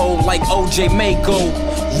face swole like OJ Mako.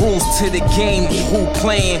 Rules to the game, who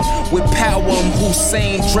playing? With power, I'm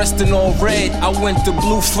Hussein. Dressed in all red, I went to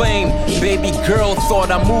blue flame. Baby girl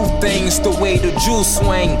thought I moved things the way the Jews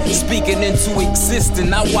swing. Speaking into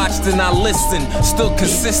existence, I watched and I listened. Still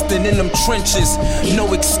consistent in them trenches,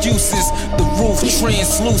 no excuses. The roof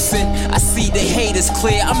translucent, I see the haters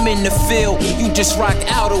clear. I'm in the field, you just rock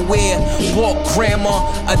outerwear. Bought grandma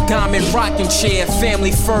a diamond rocking chair.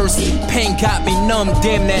 Family first, pain got me numb,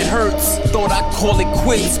 damn that hurts. Thought I'd call it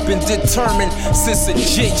quits. Been determined since a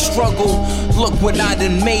jit struggle. Look what I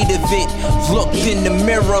done made of it. Looked in the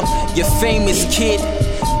mirror, your famous kid.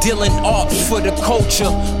 Dealing art for the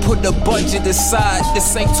culture. Put the budget aside,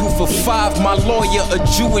 this ain't 2 for $5. My lawyer, a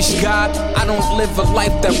Jewish guy. I don't live a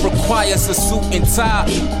life that requires a suit and tie.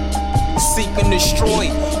 Seek and destroy,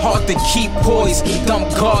 hard to keep poised. Dumb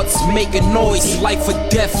guards make a noise. Life or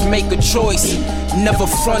death, make a choice. Never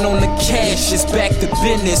front on the cash, it's back to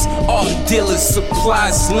business. Art dealers,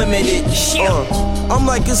 supplies limited. I'm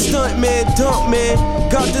like a stunt man, dump man.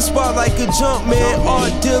 Got the spot like a jump man.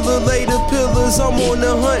 Art dealer, lay the pillars, I'm on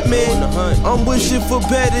the hunt man. I'm wishing for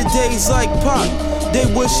better days like Pop. They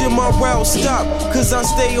wishing my route stop, cause I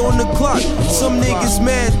stay on the clock. Some niggas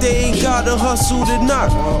mad, they ain't gotta hustle to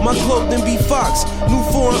knock. My clothing be Fox, new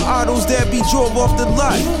foreign autos that be drove off the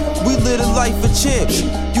lot. We live a life of champs,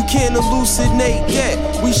 you can't elucidate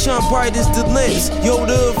that. We shine bright as the lamps, yo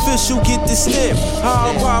the official get the stamp.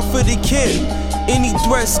 How I ride for the camp, any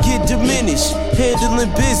threats get diminished.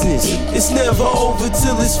 Handling business, it's never over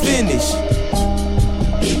till it's finished.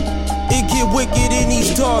 It get wicked in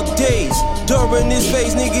these dark days. During this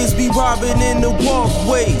phase, niggas be robbing in the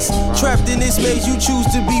walkways. Trapped in this maze, you choose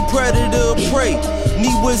to be predator or prey.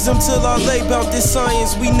 Need wisdom till I lay bout this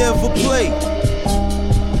science we never play.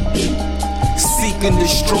 Seek and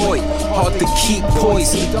destroy, hard to keep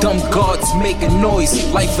poised. Dumb guards make a noise.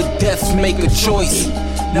 Life or death, make a choice.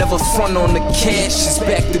 Never front on the cash, it's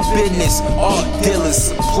back to business. Art dealers,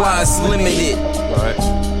 supplies limited.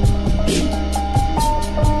 Right.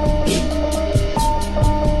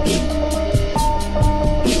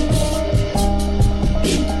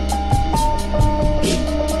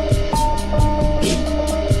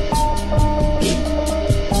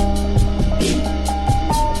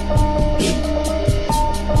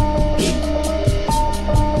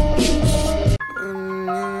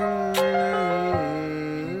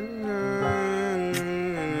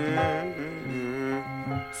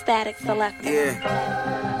 Static Selector.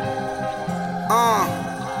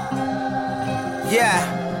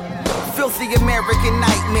 Yeah. Filthy American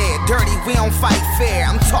nightmare, dirty, we don't fight fair.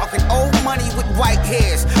 I'm talking old money with white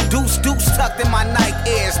hairs. Deuce tucked in my night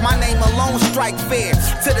ears. My name alone strike fair.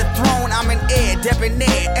 To the throne, I'm an heir,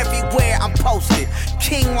 debonair. Everywhere I'm posted.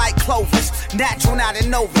 King like Clovis, natural, not a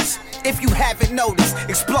novice. If you haven't noticed,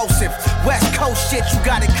 explosive. West Coast shit, you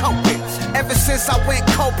gotta cope with. Ever since I went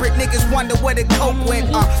corporate, niggas wonder where the coke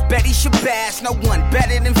went. Betty Shabazz, no one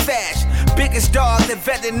better than Fash. Biggest dog the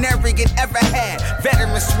veterinarian ever had.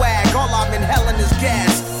 Veteran swag, all I'm inhaling is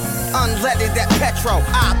gas. Unleaded that petro,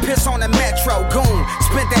 I piss on the metro goon.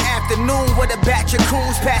 Spent the afternoon with a batch of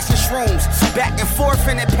coons passing shrooms. Back and forth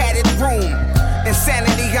in a padded room.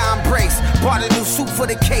 Insanity I embrace. Bought a new suit for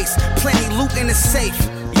the case. Plenty loot in the safe.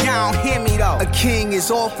 Y'all don't hear me though. A king is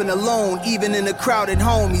often alone, even in a crowded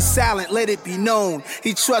home. He's silent, let it be known.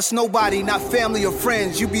 He trusts nobody, not family or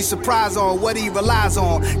friends. You be surprised on what he relies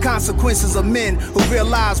on. Consequences of men who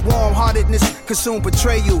realize warm-heartedness could soon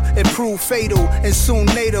betray you and prove fatal. And soon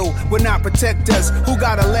NATO will not protect us. Who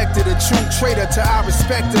got elected a true traitor to our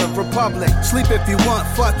respective republic? Sleep if you want,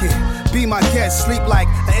 fuck it. Be my guest, sleep like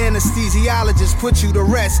an anesthesiologist, put you to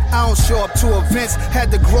rest. I don't show up to events,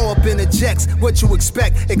 had to grow up in the jacks. What you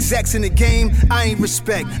expect? Execs in the game, I ain't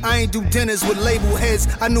respect. I ain't do dinners with label heads.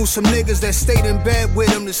 I knew some niggas that stayed in bed with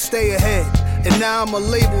them to stay ahead. And now I'm a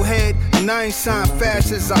label head, and I ain't signed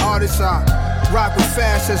Fast as an artist. I rock with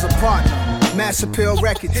Fast as a partner. Mass Appeal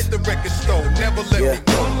Records. Hit the record store, never let me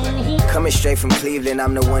go. Coming straight from Cleveland,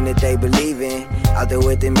 I'm the one that they believe in. Out there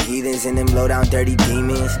with them heathens and them low down dirty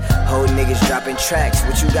demons. Whole niggas dropping tracks,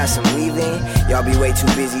 what you got some weaving? Y'all be way too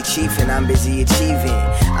busy chiefing, I'm busy achieving.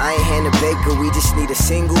 I ain't Hannah Baker, we just need a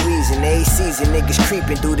single reason. Every season, niggas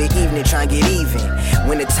creeping through the evening, trying to get even.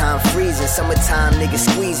 Wintertime freezing, summertime niggas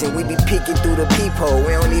squeezing. We be peeking through the peephole,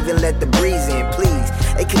 we don't even let the breeze in, please.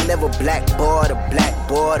 They can never blackboard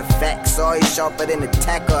the facts. Always sharper than a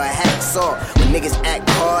tack or a hacksaw. When niggas act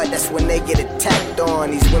hard, that's when they get attacked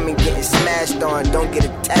on. These women getting smashed on, don't get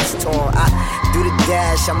attached on. I do the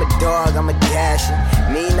dash, I'm a dog, I'm a dasher.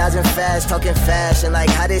 Mean, I and fast, talking fashion, like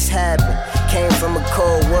how this happened. Came from a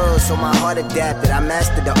cold world, so my heart adapted. I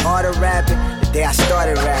mastered the art of rapping the day I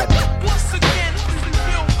started rapping. Once again,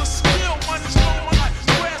 feel the skill, one is on my life.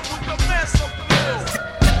 Squares with the mess of the bills.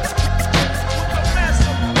 With the mess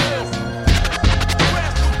of the bills.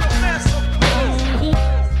 Squares with the mess of the bills.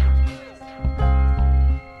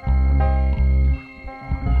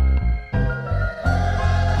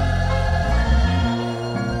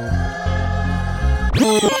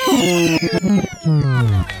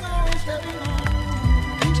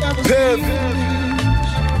 Piv.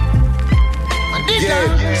 Yeah.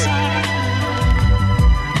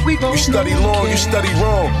 You study long, you study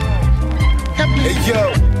wrong. Hey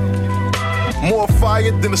yo. More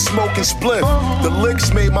fire than a smoking spliff. The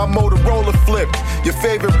licks made my Motorola flip. Your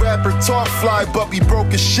favorite rapper talk fly, but he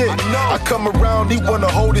broke his shit. I come around, he wanna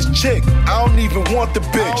hold his chick. I don't even want the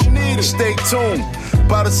bitch. Stay tuned.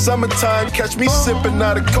 By the summertime, catch me sipping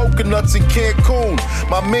out of coconuts in Cancun.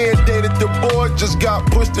 My man dated the boy, just got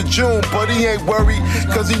pushed to June. But he ain't worried,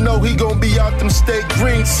 cause he know he gon' be out them state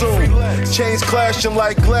green soon. Chains clashing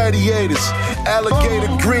like gladiators. Alligator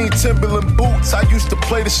green Timberland boots, I used to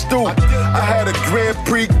play the stoop. I had a Grand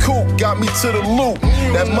Prix coupe, got me to the loop.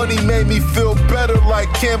 That money made me feel better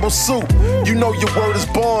like Campbell soup. You know your word is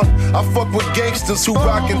born. I fuck with gangsters who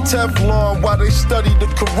rockin' Teflon while they study the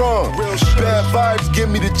Quran. Bad vibes give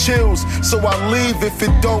me the chills, so I leave if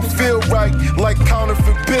it don't feel right, like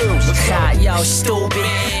counterfeit bills. God, y'all stupid.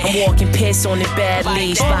 I'm walking piss on the bad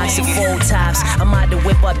leash, boxing full tops. I'm out to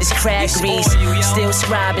whip up this crack grease. Still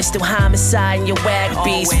scribing, still homicide in your wag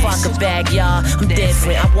beats. Fuck a bag, y'all. I'm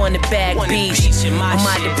different. I want a bag beach. I'm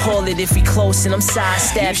out to pull it if we close and I'm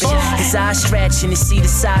sidestepping. His eyes stretching to see the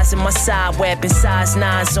size of my side weapon. Size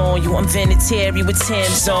 9's on you. I'm Vinatieri with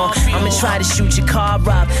Tim's on. I'ma try to shoot your car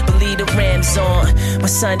up, but leave the rims on. My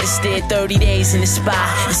son just did 30 days in the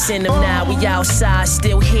spot. It's in them now, we outside,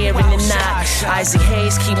 still here in the night. Isaac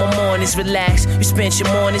Hayes, keep my mornings relaxed. You spent your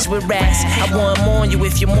mornings with rats. I won't mourn you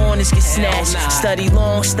if your mornings get snatched. Study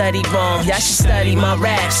long, study wrong. Y'all should study my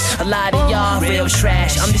raps. A lot of y'all real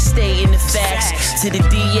trash. I'm just stating the facts. To the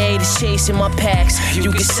DA that's chasing my packs,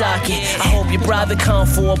 you can suck it. I hope your brother come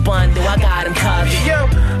for a bundle. I got him covered. Yo,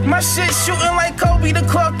 my shit shooting like Kobe to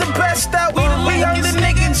clock the best out. We hung the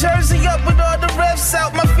nigga jersey up with all the refs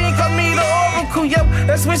out. My fiend called me the Oracle, yo.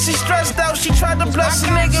 That's when she stressed out. She tried to bless a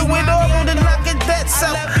nigga with oral to knock her debts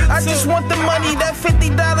out. I just want the money that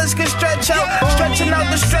 $50 can stretch out. Stretching out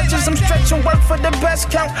the stretches, I'm stretching work for the best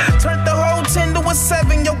count. Turned the whole 10 to a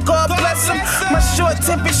 7, yo, God bless him. My short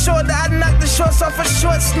temper shorter, I knocked the shorts off a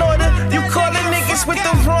short snorter. You calling niggas with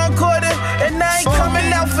the wrong quarter, and I ain't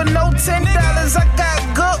coming out for no $10. I got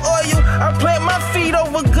good oil, I plant my feet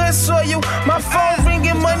over good soil. My phone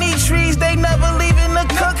ringing, money trees, they never leaving the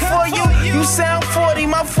cook for you. You sound 40,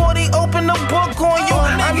 my 40 open the book on you.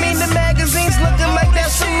 I mean the magazines looking like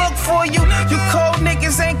that's a look for you. You cold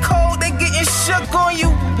niggas ain't cold, they getting shook on you.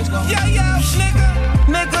 Yeah, yeah, nigga.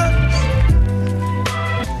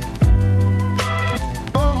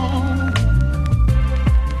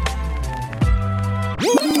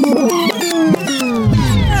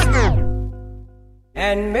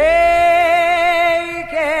 And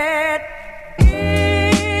make it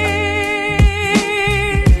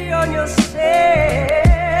easy on yourself.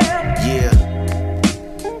 Yeah.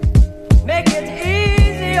 Make it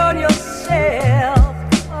easy on yourself.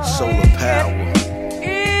 Solar power.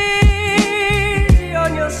 Easy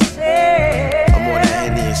on yourself. I'm on the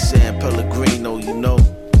Henny and San Pellegrino, you know.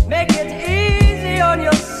 Make it easy on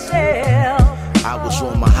yourself. I was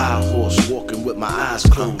on my high horse, walking with my eyes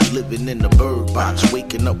closed, living in the bird box,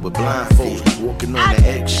 waking up with blindfolds, walking on the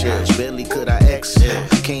eggshells, barely could I exhale.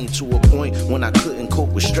 came to a point when I couldn't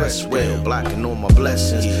cope with stress well, blocking all my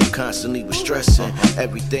blessings, constantly was stressing.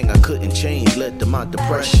 Everything I couldn't change led to my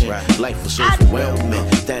depression. Life was overwhelming,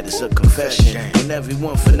 that is a confession. When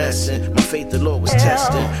everyone finessing, my faith the Lord was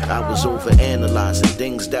testing. I was overanalyzing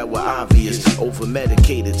things that were obvious,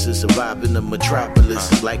 over-medicated to survive in the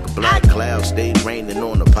metropolis. Like a black cloud stayed raining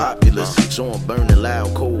on the populace. So I'm burning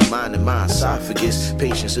loud, cold minding my esophagus.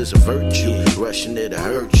 Patience is a virtue, rushing it to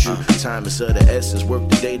hurt you. Time is of the essence, work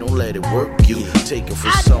today, don't let it work you. Take it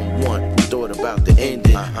from someone who thought about the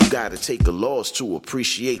ending. You gotta take a loss to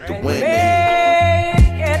appreciate the winning.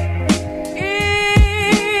 Make it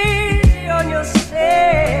easy on yourself.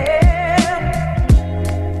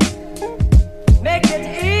 Make it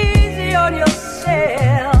easy on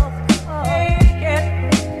yourself. Make it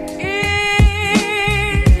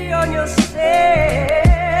easy on yourself.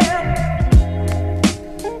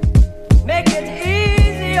 Make it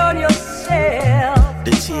easy on yourself.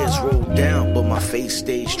 The tears rolled down, but my face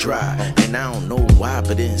stays dry. And I don't know why,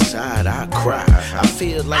 but inside I cry. I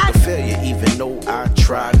feel like a failure, even though I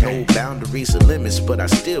tried. No boundaries or limits, but I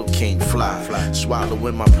still can't fly.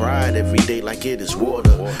 Swallowing my pride every day like it is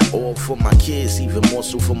water. All for my kids, even more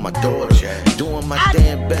so for my daughter. Doing my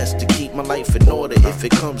damn best to keep my life in order. If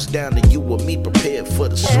it comes down to you or me, prepared for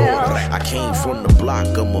the slaughter. I came from the block,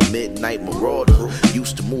 I'm a midnight marauder.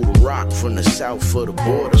 Used to move the rock from the south for the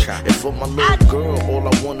border. And for my little girl, all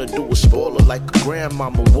I wanna do is spoil her like a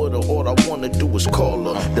grandmama would her. All I wanna do is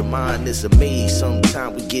call her. The mind is a maze,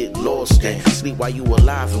 sometimes we get lost in. Sleep while you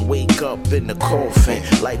alive and wake up in the coffin.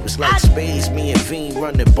 Life is like spades, me and Veen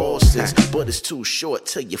running Boston's. But it's too short,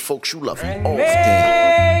 tell your folks you love me often.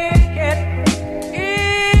 Make it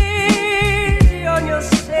easy on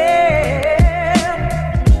yourself.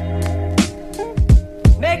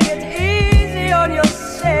 Make it easy on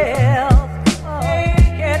yourself.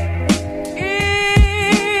 Make it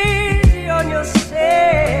easy on yourself.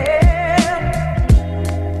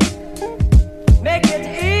 Make it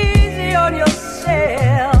easy on yourself.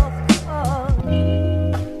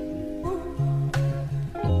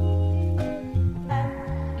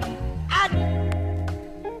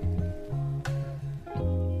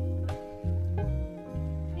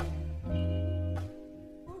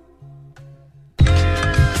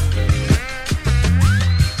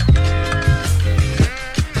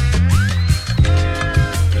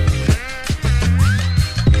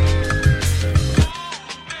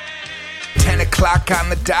 On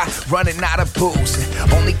the dot, running out of booze.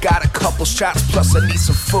 Only got a couple shots, plus I need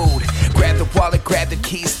some food. Grab the wallet, grab the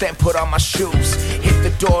keys, then put on my shoes. Hit the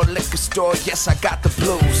door, liquor store, yes, I got the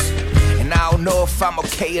blues. And I don't know if I'm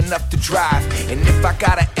okay enough to drive. And if I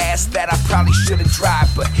gotta ask that, I probably shouldn't drive.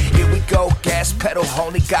 But here we go, gas pedal,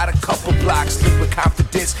 only got a couple blocks. Live with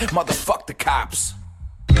confidence, motherfuck the cops.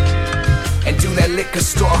 And do that liquor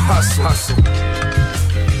store hustle.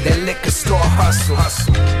 That liquor store hustle.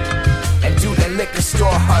 And do that liquor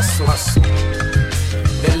store hustle.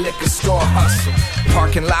 That liquor store hustle.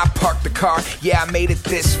 Parking lot, park the car. Yeah, I made it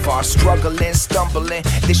this far. Struggling, stumbling.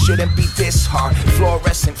 This shouldn't be this hard.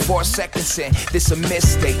 Fluorescent, 4 seconds in. This a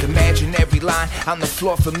mistake. Imagine every line on the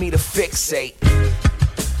floor for me to fixate.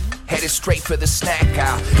 Headed straight for the snack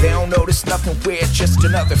aisle. They don't notice nothing weird, just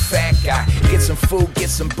another fat guy. Get some food,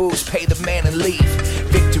 get some booze, pay the man and leave.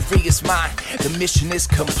 Victory is mine, the mission is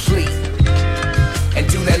complete. And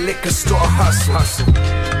do that liquor store hustle.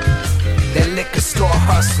 That liquor store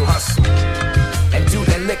hustle. And do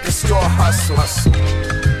that liquor store hustle.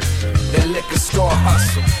 That liquor store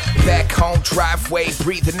hustle. Back home, driveway,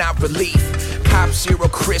 breathing out relief. Cop 0,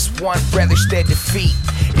 crisp 1, relish their defeat.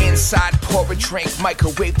 Inside, pour a drink,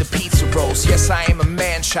 microwave the pizza rolls. Yes, I am a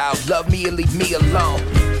man-child, love me or leave me alone.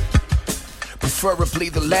 Preferably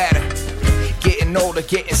the latter. Getting older,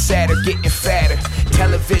 getting sadder, getting fatter.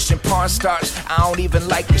 Television, porn stars, I don't even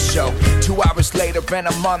like the show. 2 hours later and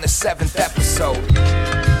I'm on the 7th episode.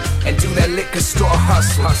 And do that liquor store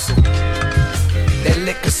hustle. That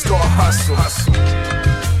liquor store hustle.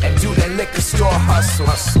 And do that liquor store hustle.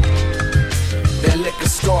 That liquor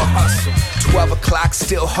store hustle. 12 o'clock,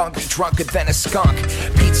 still hungry, drunker than a skunk.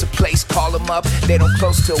 Pizza place, call them up, they don't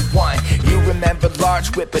close till 1. You remember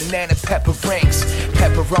large with banana pepper rings.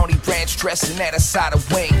 Pepperoni ranch dressing at a side of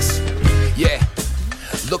wings. Yeah,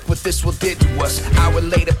 look what this one did to us. Hour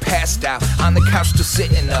later, passed out, on the couch still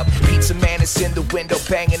sitting up. Pizza man is in the window,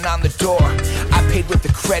 banging on the door. I paid with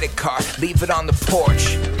a credit card, leave it on the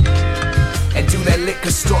porch. And do that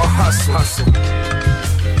liquor store hustle.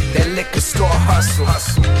 That liquor store hustle.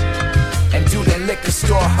 And do that liquor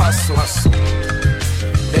store hustle.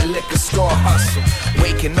 That liquor liquor store hustle.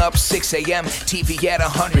 Waking up 6 a.m., TV at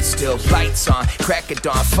 100 still. Lights on, crack of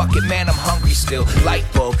dawn, fuck it man, I'm hungry still. Light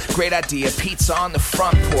bulb, great idea, pizza on the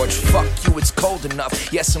front porch. Fuck you, it's cold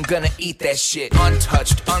enough, yes I'm gonna eat that shit.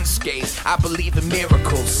 Untouched, unscathed, I believe in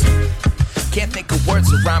miracles. Can't think of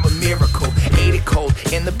words around a miracle. Ate it cold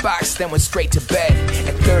in the box, then went straight to bed.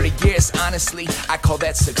 At 30 years, honestly, I call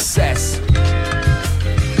that success.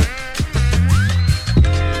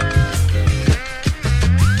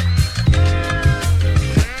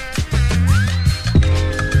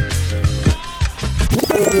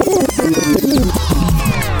 The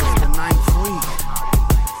 9th week,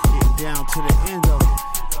 getting down to the end of it.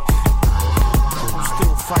 I'm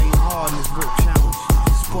still fighting hard in this rip challenge.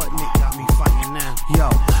 Sputnik got me fighting now. Yo,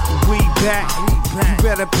 we back. You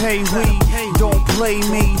better pay we. Don't play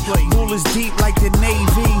me. Rulers deep like the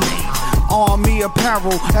Navy. Army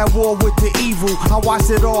apparel, at war with the evil. I watch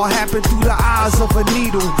it all happen through the eyes of a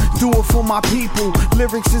needle. Do it for my people,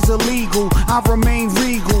 lyrics is illegal. I remain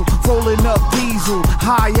regal, rolling up diesel.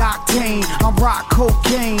 High octane, I rock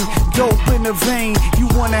cocaine. Dope in the vein, you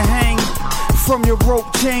wanna hang? From your rope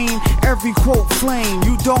chain, every quote flame.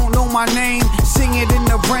 You don't know my name, sing it in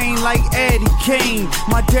the rain like Eddie Kane.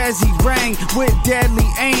 My Desi rang with deadly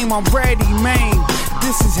aim, I'm ready, man.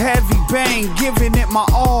 This is heavy bang, giving it my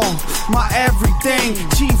all, my everything.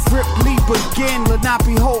 Chief Rip Leap again,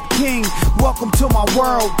 Lenape Hope King. Welcome to my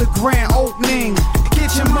world, the grand opening.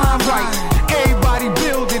 Get your mind right, everybody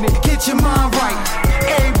building it. Get your mind right,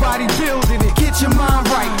 everybody building it. Get your mind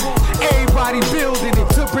right, everybody building it.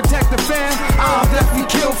 To protect the fam, I'll definitely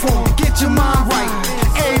kill for them. Get your mind right,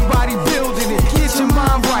 everybody building it. Get your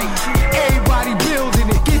mind right, everybody building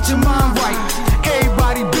it. Get your mind right,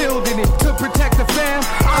 everybody building it. To protect the fam,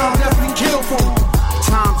 I'll definitely kill for them.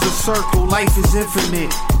 Time's a circle, life is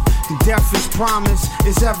infinite. Death is promise,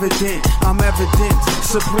 it's evident. I'm evident,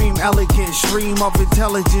 supreme elegant, stream of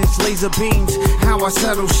intelligence, laser beams, how I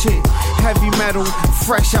settle shit. Heavy metal,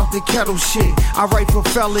 fresh out the kettle shit. I write for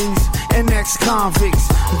felons and ex-convicts.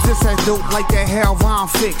 This that dope like that hair rhyme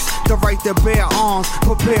fix. The right to bear arms,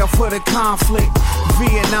 prepare for the conflict.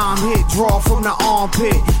 Vietnam hit, draw from the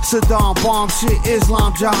armpit. Saddam bomb shit,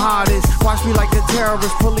 Islam jihadists. Watch me like a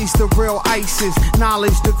terrorist, police the real ISIS.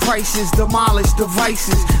 Knowledge the crisis, demolish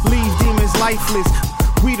devices. Leave demons lifeless.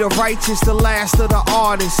 We the righteous, the last of the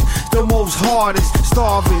artists. The most hardest,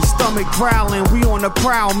 starving, stomach growling. We on the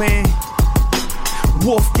prowl, man.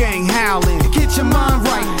 Wolfgang howling. Get your mind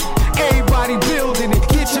right, everybody building it.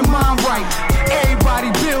 Get your mind right, everybody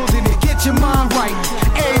building it. Get your mind right,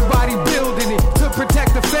 everybody building it. To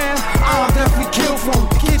protect the fam, I'll definitely kill for them.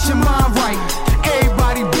 Get your mind right,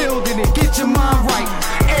 everybody building it. Get your mind right,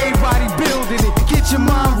 everybody building it. Get your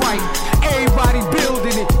mind right, everybody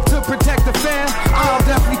building it. To protect the fam, I'll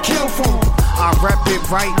definitely kill for them. I rep it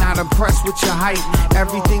right, not impressed with your hype.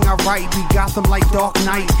 Everything I write be Gotham like Dark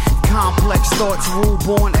Knight. Complex thoughts, rule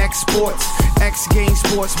born exports. X-Game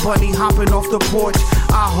Sports, bunny hopping off the porch.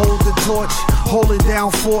 I hold the torch, holding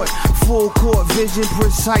down fort. Full court vision,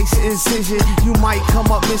 precise incision. You might come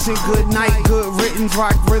up missing, good night, good written.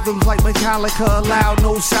 Rock rhythms like Metallica, allowed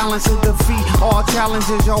no silence to defeat. All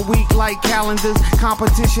challenges are weak like calendars.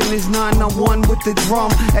 Competition is none, I'm one with the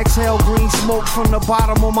drum. Exhale green smoke from the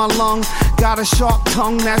bottom of my lungs. Got a sharp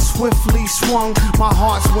tongue that swiftly swung. My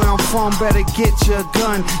heart's where I'm from, better get your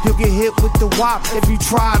gun. You'll get hit with the wop if you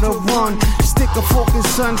try to run. Stick a focus,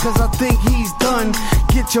 son, cause I think he's done.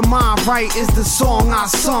 Get your mind right is the song I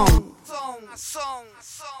sung.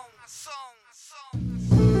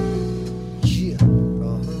 Yeah,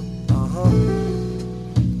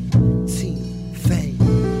 Team Fame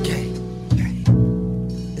Gang.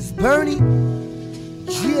 It's Bernie.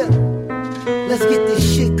 Yeah. Let's get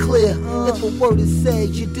this shit clear. If a word is said,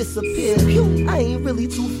 you disappear. I ain't really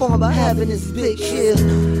too far by having this big shit.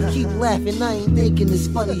 Keep laughing, I ain't thinking it's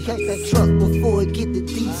funny. Hack that truck before it get to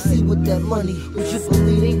DC with that money. Would you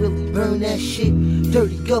believe they really burn that shit?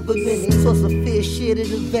 Dirty government, they toss a fair shit at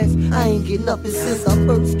events. I ain't get nothing since I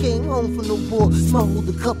first came home from the war. Smuggled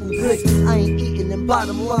a couple bricks. I ain't eating them,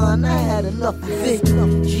 bottom line, I had enough of it.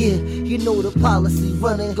 Yeah, you know the policy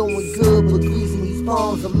running, going good, but greasing these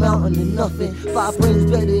palms, I'm mounting to nothing. 5 brains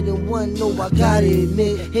better than one, no, I gotta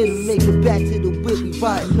admit. Here to make it back to the whip, we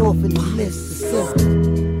riding off in the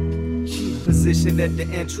Mississippi. Positioned at the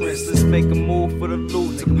entrance, let's make a move for the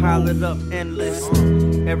loot to pile it up endless.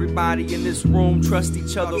 Everybody in this room trust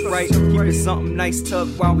each other, right? Keep it something nice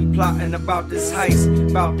tucked while we plotting about this heist,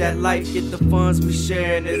 about that life. Get the funds, we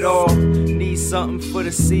sharing it all. Need need something for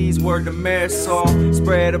the seas, word to Marisol.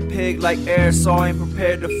 Spread a pig like aerosol, ain't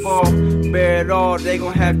prepared to fall. Bear it all, they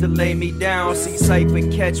gon' have to lay me down. See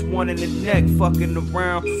Cypher catch one in the neck, fucking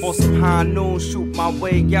around. On some high noon, shoot my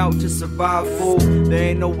way out to survive, fool. There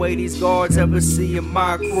ain't no way these guards ever see in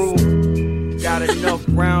my crew. Got enough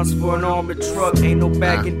rounds for an armored truck. Ain't no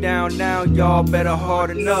backing down now, y'all better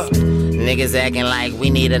harden up. Niggas acting like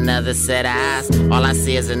we need another set of eyes. All I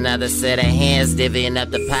see is another set of hands divvying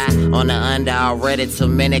up the pie. On the under already, 2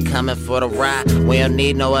 minutes coming for the ride. We don't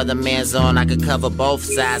need no other man's on, I could cover both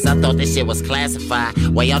sides. I thought this shit was classified.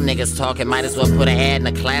 While y'all niggas talking, might as well put an ad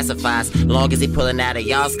in the classifieds. Long as he pulling out of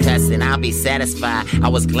y'all's cuss, then I'll be satisfied. I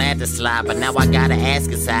was glad to slide, but now I gotta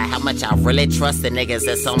ask inside how much I really trust the niggas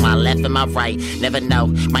that's on my left and my right. Never know,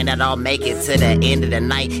 might not all make it to the end of the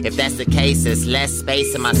night. If that's the case, there's less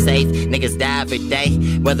space in my safe. Niggas die every day,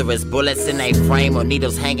 whether it's bullets in they frame or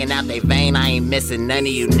needles hanging out they vein. I ain't missing none of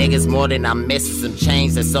you niggas more than I'm missing some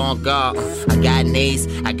chains that's on guard. I got knees,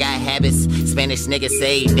 I got habits. Spanish niggas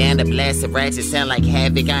say, damn, the blasted ratchet sound like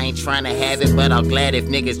havoc. I ain't trying to have it, but I'm glad if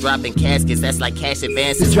niggas dropping caskets, that's like cash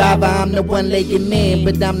advances. The driver, I'm the one-legged man,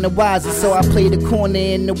 but I'm the wiser, so I play the corner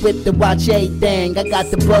in the whip to watch everything. I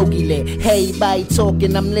got the bogey lit. Hey, everybody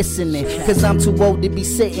talking, I'm listening, cause I'm too old to be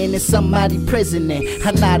sitting in somebody prisoning.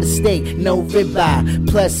 I'm not a state, no ribeye,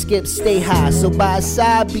 plus skip stay high, so by a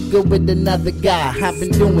side be good with another guy. I've been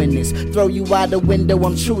doing this, throw you out the window,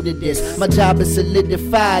 I'm true to this. My job is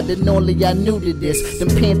solidified and all of y'all new to this. Them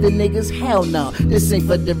Panther niggas, hell no, this ain't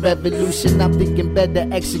for the revolution. I'm thinking better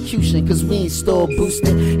execution, cause we ain't store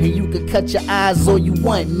boosting. And you can cut your eyes all you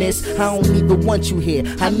want, miss, I don't even want you here,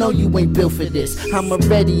 I know you ain't built for this. I'm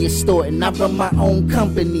already extorting, I run my own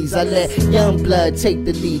companies, I let young blood take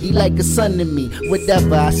the lead. He like a son to me,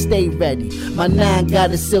 whatever, I stay ready. My 9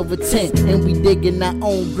 got a silver tint, and we digging our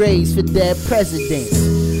own graves for dead presidents.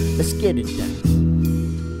 Let's get it done.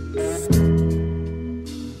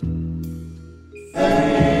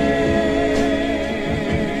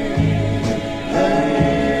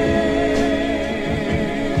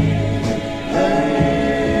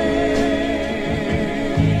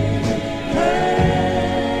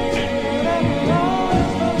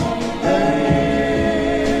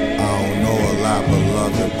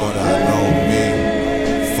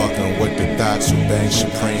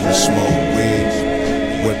 Supreme and smoke weed.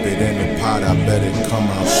 Whip it in the pot, I bet it come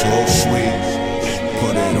out so sweet.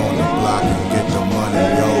 Put it on the block and get the money,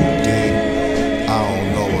 yo, D. I don't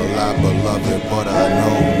know a lot, beloved, but I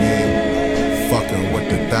know me. Fucking with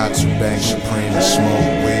the dots who bang Supreme and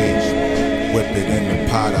smoke weed. Whip it in the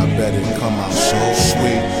pot, I bet it come out so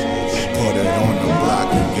sweet. Put it on the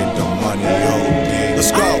block and get the money, yo, D.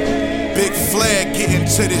 Let's go. Big flag getting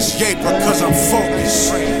to this yaper cause I'm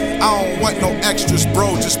focused. I don't want no extras,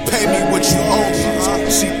 bro, just pay me what you owe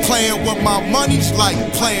me. See, playing with my money's like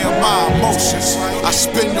playing my emotions. I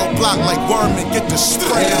spin your block like worm and get the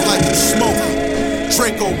spraying like it's smoking.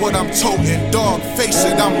 Draco what I'm toting, dog, face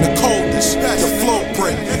it, I'm the coldest. The flow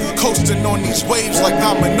break, coasting on these waves like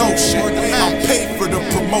I'm an ocean. I'm paid for the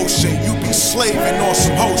promotion, you be slaving on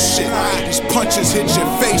some whole shit. These punches hit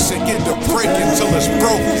your face and get the break until it's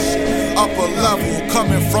broken. Upper level,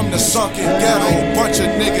 coming from the sunken ghetto. Bunch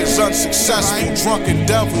of niggas unsuccessful, drunken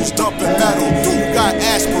devils dumping metal. You got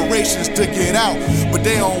aspirations to get out, but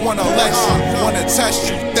they don't wanna let you, wanna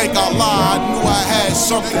test you. Think I lied, I knew I had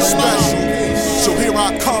something special. So here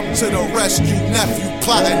I come to the rescue, nephew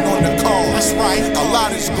plotting on the call. That's right, a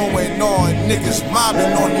lot is going on, niggas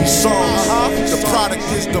mobbing on these songs. The product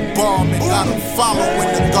is the bomb and got them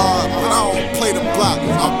following the guard. But I don't play the block,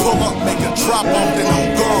 I pull up, make a drop off, then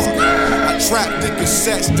I'm gone. I trap the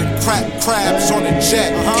cassettes, then crack crabs on the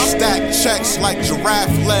jet. Stack checks like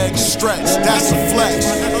giraffe legs stretch, that's a flex.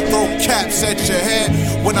 Throw caps at your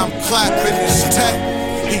head when I'm clapping his tech.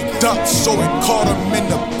 He ducked so it caught him in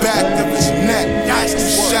the back of his neck.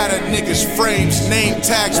 Shatter niggas' frames, name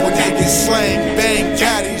tags when they get slain. Bang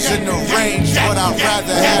caddies in the range, but I'd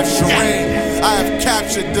rather have Shireen. I have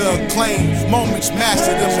captured the acclaim, moments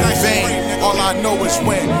mastered them in vain. All I know is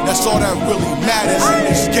win, that's all that really matters in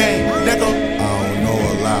this game, nigga. I don't know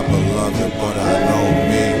a lot, beloved, but I know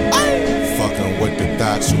me. Fucking with the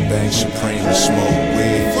dots who bang Supreme and smoke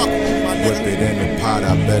weed. Whip it in the pot,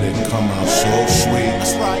 I bet it come out so sweet.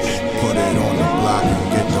 Put it on the block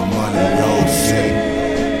and get the money, yo, shit.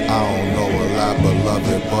 I don't know a lot,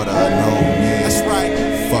 beloved, but I know me.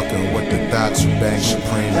 Fucking with the dots who bang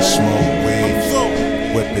Supreme and smoke weed.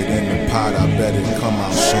 Whip it in the pot, I bet it come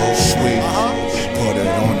out so sweet. Put it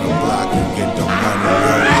on the block and get the money,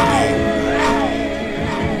 yo, shit.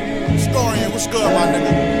 Storian, what's good, my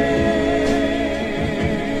nigga?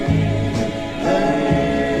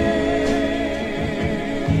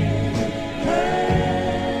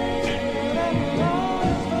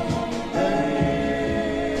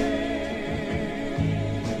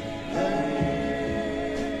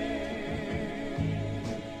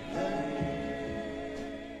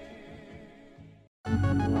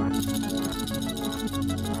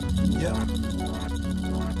 Yeah.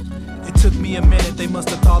 It took me a minute, they must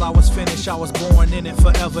have thought I was finished. I was born in it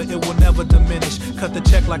forever, it will never diminish. Cut the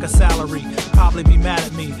check like a salary, probably be mad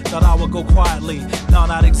at me. Thought I would go quietly, no,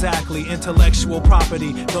 not exactly. Intellectual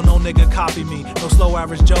property, don't no nigga copy me. No slow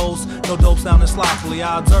average Joes, no dopes down in sloppily.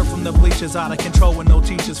 I observe from the bleachers, out of control with no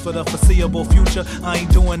teachers. For the foreseeable future, I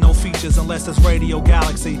ain't doing no features unless it's Radio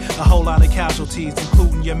Galaxy. A whole lot of casualties,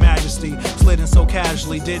 including your majesty. Sliding so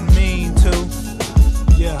casually, didn't mean to.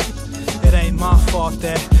 Yeah, it ain't my fault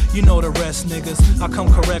that you know the rest, niggas. I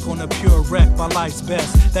come correct on a pure wreck, my life's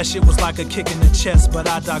best. That shit was like a kick in the chest, but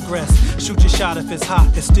I digress. Shoot your shot if it's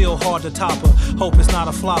hot, it's still hard to top her. Hope it's not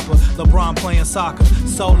a flopper. LeBron playing soccer,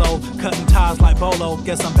 solo, cutting ties like Bolo.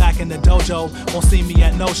 Guess I'm back in the dojo, won't see me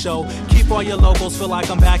at no show. Keep all your logos, feel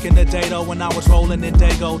like I'm back in the day though. When I was rolling in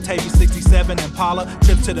Dago, Tavy 67 Impala,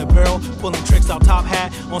 trip to the barrel, pulling tricks out top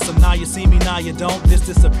hat. On some now you see me, now you don't, this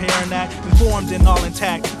disappearing act. Informed and all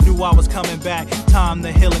intact, knew I was coming back. Time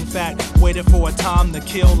the healing fact, waited for a time to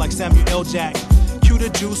kill like Samuel L. Jack. Q the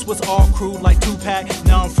juice was all crude like Tupac.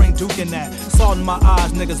 Now I'm Frank Duke in that. Salt in my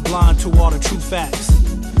eyes, niggas blind to all the true facts.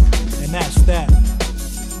 And that's that.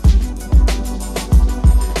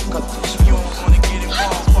 You don't wanna get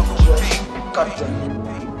involved, fucking with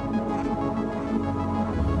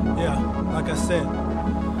me. Yeah, like I said,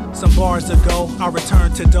 some bars ago, I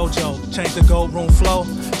returned to dojo. Changed the gold room flow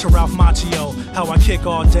to Ralph Macchio. How I kick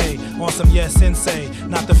all day on some yes sensei.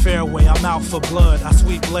 Not the fairway, I'm out for blood. I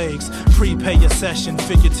sweep legs, prepay your session,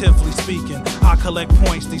 figuratively speaking. I collect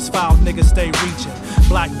points, these foul niggas stay reaching.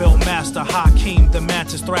 Black belt master, Hakeem, the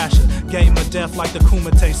Mantis thrasher. Game of death like the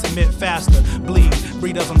Kumite, submit faster. Bleed,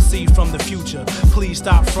 breeders I'm seed from the future. Please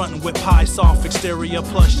stop fronting with pie soft exterior,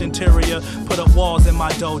 plush interior. Put up walls in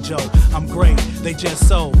my dojo. I'm great, they just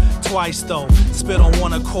so. Twice though, spit on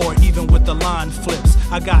one accord even with the line flips.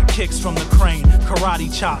 I got kicks from the crane,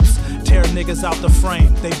 karate chops. Tear niggas out the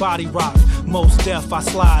frame, they body rock. Most deaf, I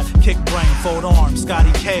slide, kick brain, fold arms,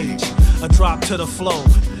 Scotty Cage. A drop to the flow,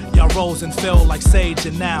 y'all rose and fell like sage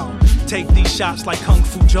and now. Take these shots like Kung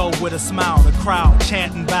Fu Joe with a smile. The crowd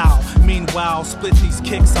chant and bow. Meanwhile, split these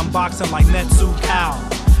kicks, I'm boxing like Netsu Cow.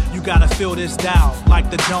 You gotta feel this Dow,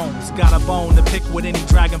 like the Jones. Got a bone to pick with any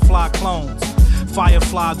Dragonfly clones.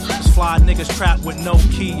 Firefly, fly niggas trapped with no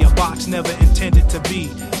key. A box never intended to be,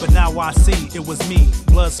 but now I see it was me,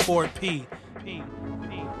 Bloodsport P.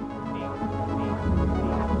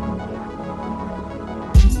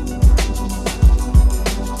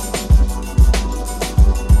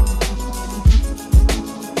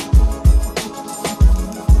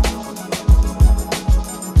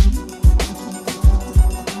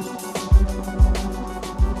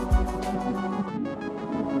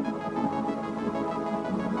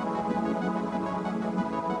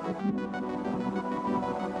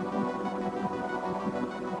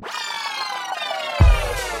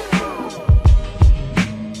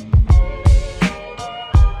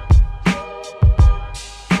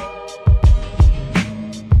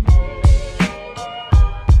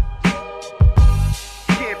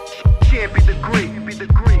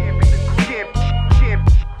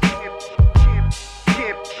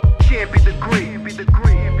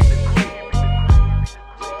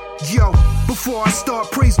 Before I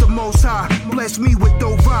start, praise the Most High. Bless me with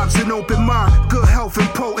dope vibes and open mind. Good health and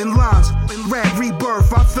potent lines. Rap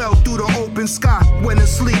rebirth, I fell through the open sky. Went to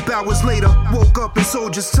sleep hours later, woke up in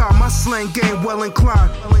soldier's time. My slang game well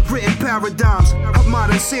inclined. Written paradigms, a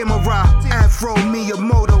modern samurai. Afro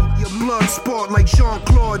Miyamoto, blood sport like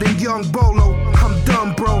Jean-Claude and Young Bolo. I'm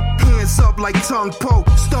done, bro. Hands up like tongue poke.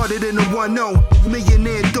 Started in the 1-0.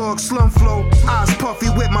 Millionaire dog slum flow. Eyes puffy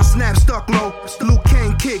with my snap stuck low. Luke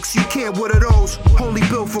Kang kicks, you can't with those. Only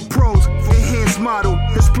built for pros. Enhanced model.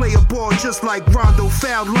 Let's play a ball just like Rondo.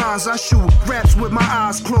 Foul lines, I shoot raps with my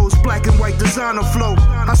eyes closed. Black and white designer flow.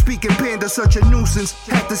 I speak in panda, such a nuisance.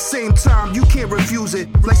 At the same time, you can't refuse it.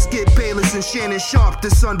 Like Skip Bayless and Shannon Sharp,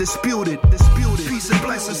 this undisputed. Peace and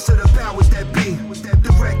blessings to the powers that be.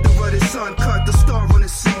 Director of this uncut, the star on the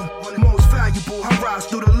scene. Most valuable, I rise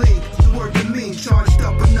through the league. Word to me, charged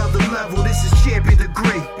up another level. This is champion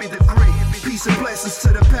degree. Peace and blessings to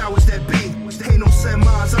the powers that be. Ain't no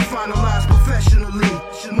semis, I finalize professionally.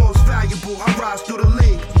 Most valuable, I rise through the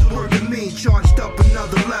league. Word to me, charged up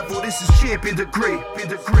another level. This is champion degree.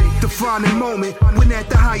 Defining moment, when at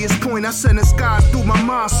the highest point, I send the skies through my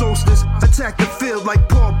mind solstice. Attack the field like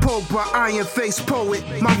Paul Pogba, iron face poet.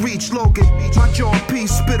 My reach Logan, my jaw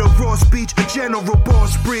piece, spit a raw speech. A general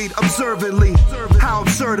boss breed, observantly. How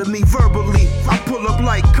absurd of me verbally. I pull up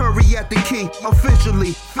like Curry at the key.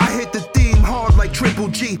 Officially, I hit the theme hard like Triple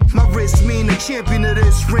G. My wrist mean a champion of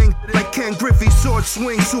this ring. Like Ken Griffey, sword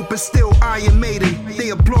swing, super still Iron Maiden. They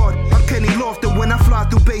applaud guard. I'm Kenny Lofton when I fly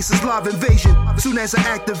through bases, live invasion. Soon as I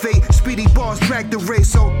activate, speedy bars track the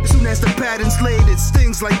race. So soon as the pattern's laid, it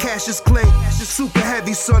stings like Cassius Clay. Super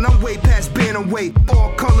heavy, son, I'm way past bantamweight.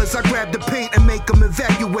 All colors, I grab the paint and make them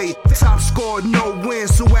evacuate. Top score, no win,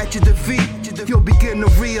 so at your defeat, you'll begin to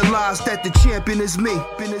realize that the champion is me.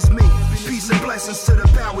 Peace and blessings to the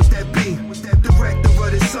powers that be. Director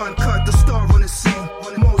of the sun, cut the star on the scene.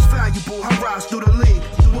 Most valuable, I rise through the league.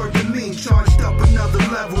 Word to me, charged up another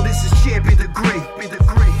level. This is champion degree.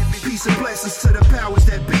 Peace and blessings to the powers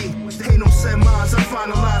that be. Ain't no semis, I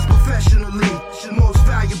finalize professionally. Most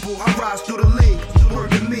valuable, I rise through the league.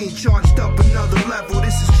 Word to me, charged up another level.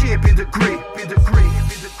 This is champion degree. Champion degree.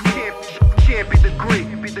 Champion degree.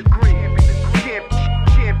 Champion degree. Champion degree.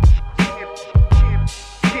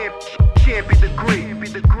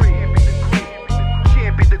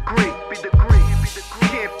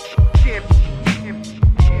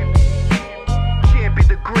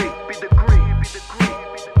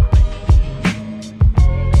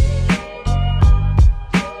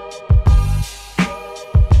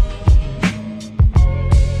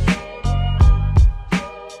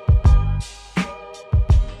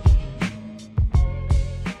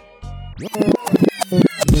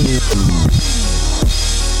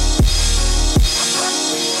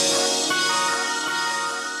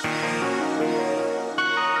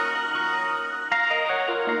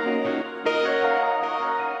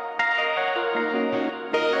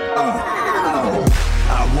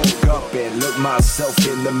 Myself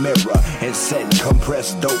in the mirror and said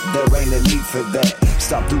compressed dope, there ain't a need for that.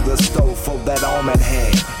 Stop through the stove for that arm at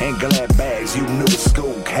hand and glad bags you new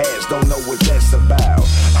school cash don't know what that's about.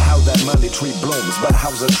 How that money tree blooms, but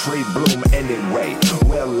how's a tree bloom anyway?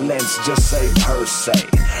 Well, let's just say per se.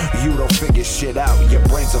 You don't figure shit out, your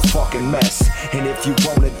brain's a fucking mess. And if you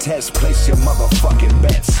wanna test, place your motherfucking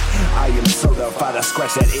bets. I am certified, I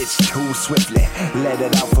scratch that itch too swiftly. Let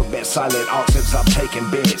it alphabet, silent auctions, I'm taking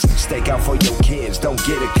bids. Stake out for your kids, don't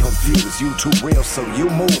get it confused. You too real, so you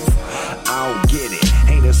move. I don't get it.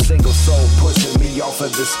 Ain't a single soul pushing me off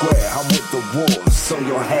of the square. I'm with the wolves, so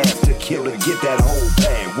you'll have to kill to get that whole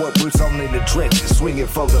bag. What boots on in the trenches, swinging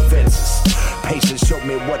for the fences. Patience, show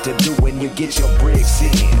me what to do when you get your bricks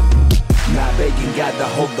in. Now begging God to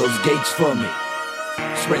hold those gates for me.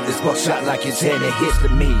 Spread this buckshot like it's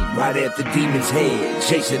antihistamine. Right at the demon's head,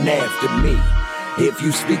 chasing after me. If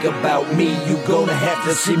you speak about me, you gonna have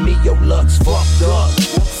to see me. Your luck's fucked up,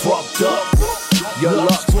 fucked up. Your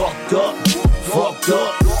luck's fucked up, fucked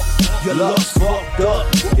up. Your luck's fucked up,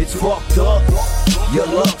 it's fucked up. Your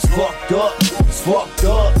luck's fucked up, it's fucked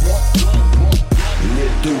up.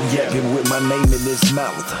 Little dude yapping with my name in his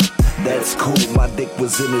mouth. That's cool, my dick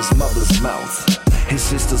was in his mother's mouth. His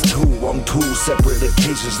sisters too, on two separate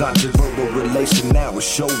occasions. Not just verbal relation now, it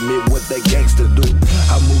showed me what that gangster do.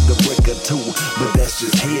 I moved a brick or two, but that's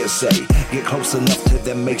just hearsay. Get close enough to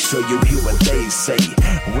them, make sure you hear what they say.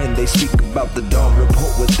 When they speak about the dawn,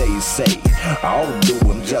 report what they say. I'll do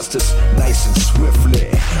them justice, nice and swiftly.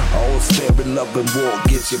 All spare and love and war,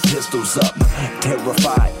 get your pistols up.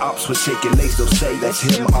 Terrified ops with shaking legs, they'll say that's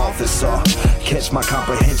him, officer. Catch my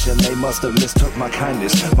comprehension, they must have mistook my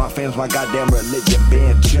kindness. My fans, my goddamn religion.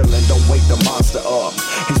 Been chillin', don't wake the monster up.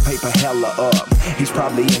 His paper hella up. He's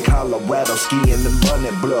probably in Colorado skiing and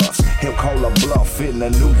running bluffs. He'll call a bluff in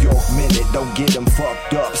the New York minute. Don't get him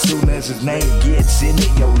fucked up. Soon as his name gets in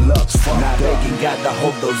it, your luck's fucked now up. Now begging God to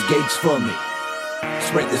hold those gates for me.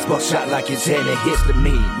 Spread this buckshot like it's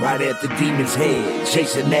antihistamine. Right at the demon's head,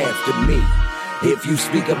 chasing after me. If you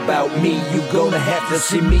speak about me, you gonna have to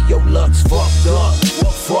see me. Your luck's fucked up,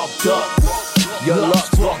 fucked up. Your luck's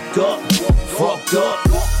fucked up, fucked up.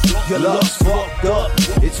 Your luck's fucked up,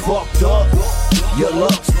 it's fucked up. Your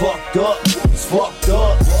luck's fucked up, it's fucked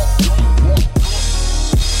up.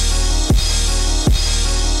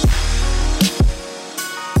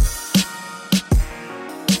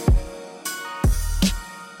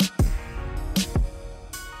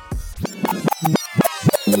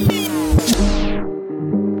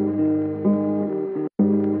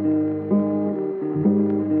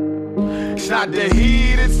 It's not the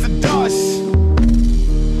heat, it's the dust.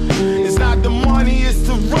 It's not the money, it's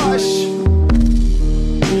the rush.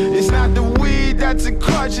 It's not the weed that's a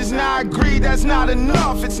crutch. It's not greed, that's not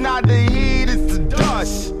enough. It's not the heat, it's the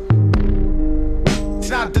dust. It's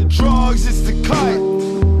not the drugs, it's the cut.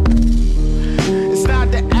 It's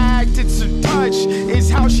not the act, it's a touch. It's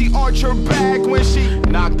how she arched her back when she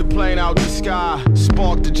knocked the plane out the sky,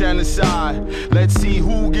 sparked the genocide. Let's see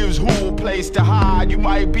who gives who a place to hide. You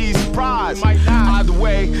might be surprised. Either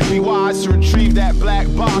way, be wise to retrieve that black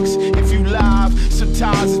box. If you live,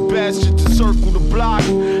 sometimes it's best just to circle the block.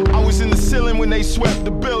 I was in the ceiling when they they swept the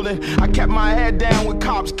building. I kept my head down when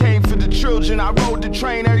cops came for the children. I rode the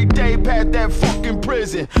train every day past that fucking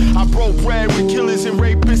prison. I broke bread with killers and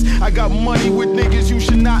rapists. I got money with niggas. You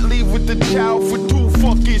should not leave with the child for 2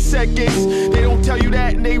 fucking seconds. They don't tell you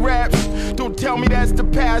that in they raps. Don't tell me that's the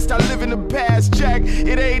past. I live in the past, Jack.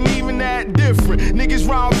 It ain't even that different. Niggas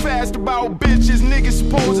rhyme fast about bitches. Niggas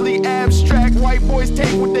supposedly abstract. White boys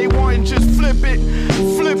take what they want and just flip it.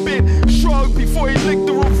 Shrug before he licked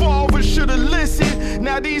the revolver. Should've listened.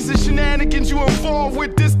 Now these are shenanigans you involved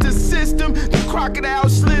with. This the system. The crocodile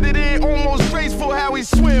slid it in. Almost graceful how he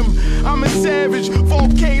swim. I'm a savage.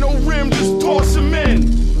 Volcano rim. Just toss him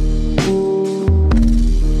in.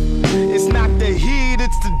 It's not the heat,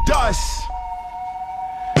 it's the dust.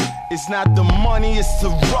 It's not the money, it's the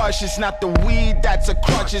rush. It's not the weed, that's a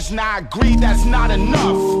crutch. It's not greed, that's not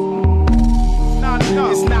enough.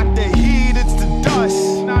 It's not the heat, it's the dust.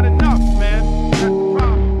 It's not enough, man. That's the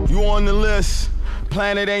problem. You on the list.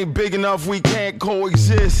 Planet ain't big enough, we can't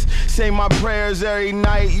coexist. Say my prayers every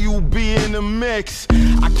night, you be in the mix.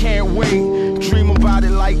 I can't wait, dream about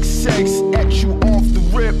it like sex. At you off the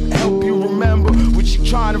rip, help you remember what you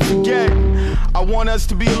trying to forget. I want us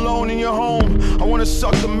to be alone in your home. I want to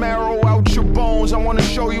suck the marrow out your bones. I want to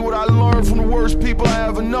show you what I learned from the worst people I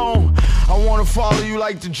ever known. I want to follow you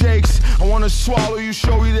like the Jakes. I want to swallow you,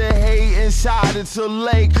 show you the hate inside. It's a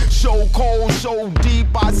lake, so cold, so deep.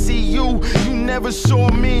 I see you, you never saw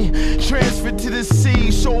me. Transferred to the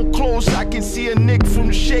sea, so close I can see a nick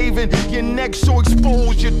from shaving. Your neck so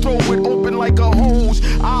exposed, your throat would open like a hose.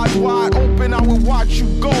 Eyes wide open, I would watch you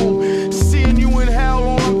go. Seeing you in hell,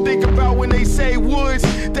 all I'm thinking about when they say Woods,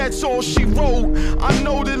 that's all she wrote. I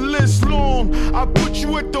know the list long, I put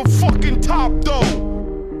you at the fucking top though.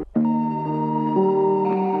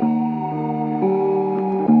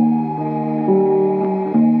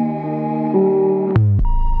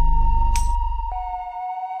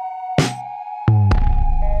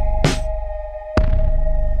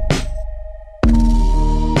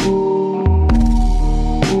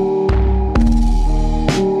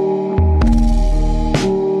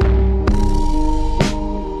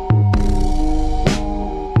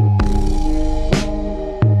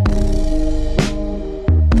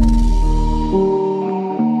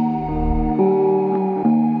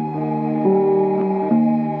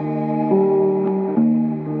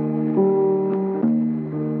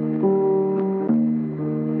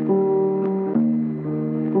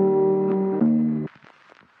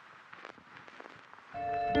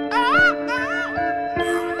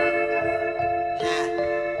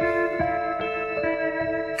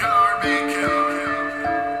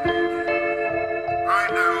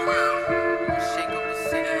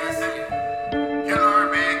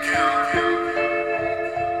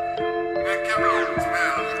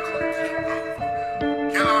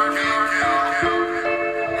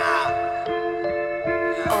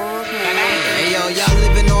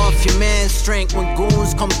 Strength. When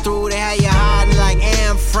goons come through, they had you hiding like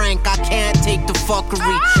Anne Frank. I can't take the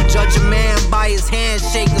fuckery. Judge a man by his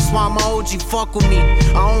handshake. That's why my OG fuck with me.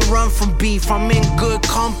 I don't run from beef. I'm in good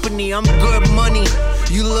company. I'm good money.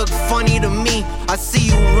 You look funny to me. I see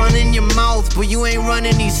you running your mouth, but you ain't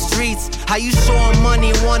running these streets. How you showing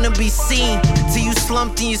money, wanna be seen? Till you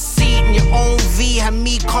slumped in your seat in your own V. Had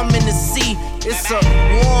me coming to see. It's a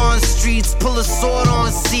war on streets, pull a sword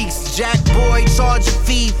on Sikhs. Jack boy, charge a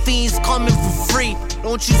fee, fiends coming for free.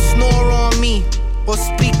 Don't you snore on me, or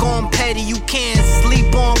speak on petty. You can't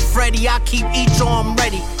sleep on Freddy, I keep each arm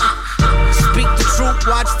ready. Speak the truth,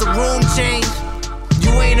 watch the room change.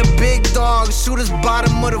 You ain't a big dog, shoot us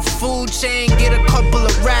bottom of the food chain. Get a couple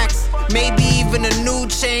of racks, maybe even a new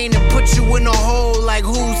chain, and put you in a hole like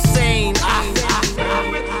Hussein.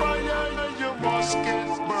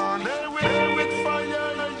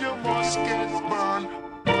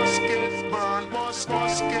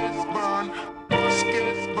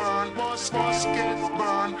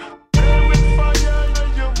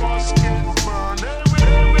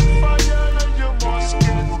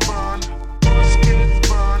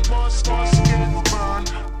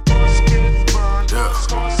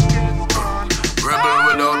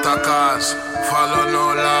 Follow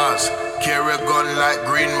no laws, carry a gun like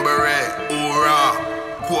Green Beret, hoorah.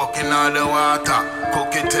 Coke in all the water,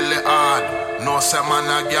 cook it till it hard. No say man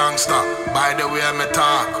a gangster, by the way me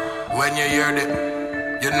talk. When you hear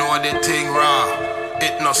it, you know the thing raw.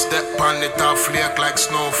 It no step on it a flake like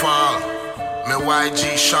snowfall. Me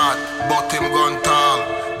YG shot, but him gun tall.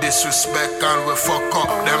 Disrespect and we fuck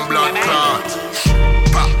up them blood clots.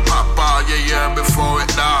 Pop all you hear before it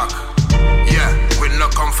dark. Yeah, we no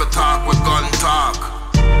come for talk, we gun talk.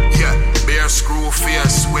 Yeah, bear screw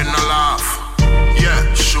face, we no laugh.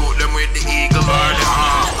 Yeah, shoot them with the eagle eye.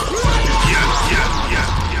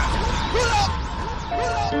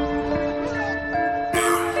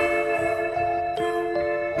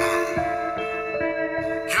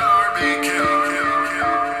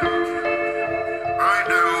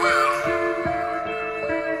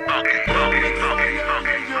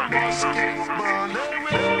 must get burned.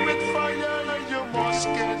 With fire, you must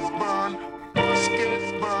get burned. Must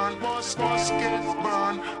get burned. Must get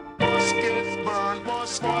burned. Must get burned.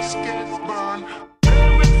 Must get burned.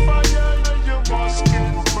 With fire, you must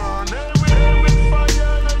get burned. With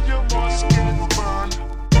fire, you must get burned.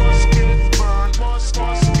 Must get burned. Must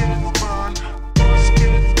get burned. Must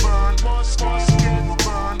get burned. Must get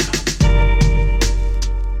burned.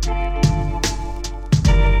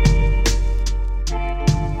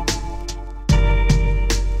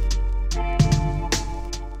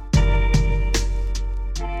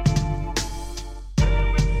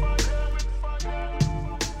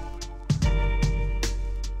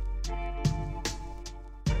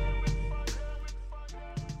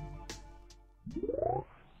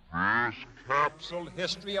 Capsule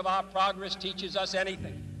history of our progress teaches us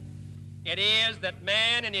anything. It is that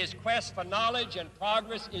man in his quest for knowledge and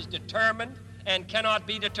progress is determined and cannot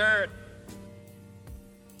be deterred.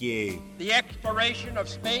 Yeah. The exploration of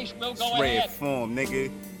space will go Red ahead, form,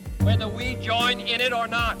 nigga. whether we join in it or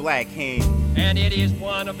not. Black hand. And it is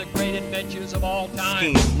one of the great adventures of all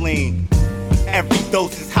time. Scheme lean. Every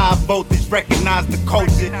dose is high voltage, recognize the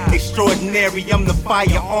culture. Extraordinary, I'm the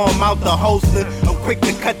firearm out the holster. I'm quick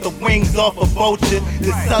to cut the wings off a vulture.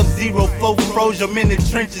 The sub-zero flow froze, I'm in the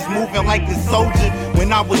trenches moving like a soldier.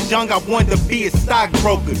 When I was young, I wanted to be a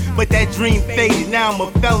stockbroker, but that dream faded, now I'm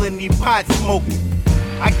a felony pot smoker.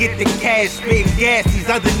 I get the cash, spitting gas, these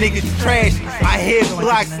other niggas trash. I hit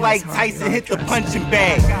blocks like Tyson hit the punching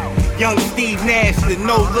bag. Young Steve Nash, the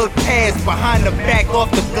no-look pass, behind the back,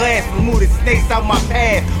 off the glass, remove the snakes out my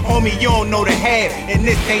path. Homie, you don't know the half, and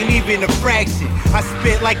this ain't even a fraction. I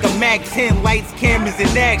spit like a Mac 10, lights, cameras,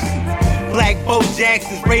 and action. Black Bo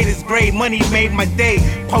Jackson's Raiders gray, money made my day.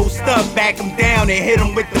 Post up, back him down, and hit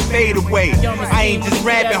him with the fadeaway. I ain't just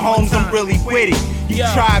rapping, Holmes, I'm really with it. You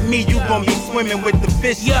try me, you gon' be swimming with the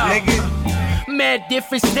fishes, nigga. Mad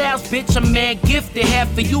different styles, bitch, I'm mad gifted.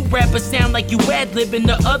 Half of you rappers sound like you ad-libbing,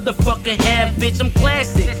 the other fucking half, bitch, I'm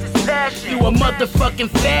classic. You a motherfucking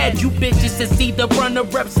fad, you bitches is either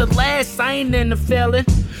runner-ups or last, I ain't in the felon.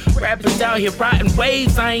 Rappers out here riding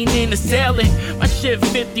waves, I ain't in the selling. My shit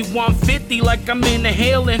 5150 like I'm in the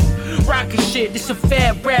hailing. Rockin' shit, it's a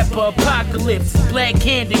fad rapper apocalypse.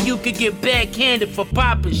 Black-handed, you could get backhanded for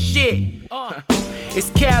poppin' shit. It's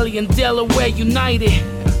Cali and Delaware united.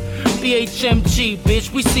 BHMG,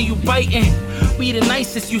 bitch, we see you biting. We the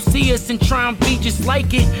nicest, you see us and try and be just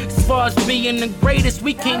like it. As far as being the greatest,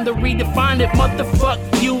 we came to redefine it. Motherfuck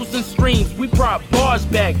views and streams, we brought bars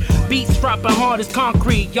back. Beats dropping hard as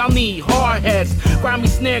concrete, y'all need hard hats. Grimy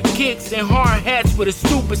snare kicks and hard hats with a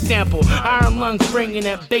stupid sample. Iron lungs bringing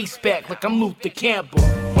that bass back like I'm Luther Campbell.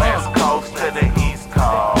 West Coast to the East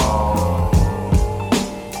Coast.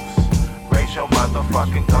 Raise your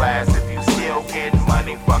motherfucking glass if you still getting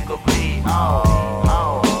money, fuck a beat.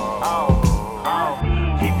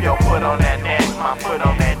 Keep your foot on that neck, my foot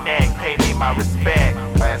on that neck, pay me my respect.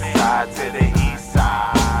 West side to the east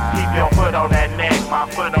side. Keep your foot on that neck, my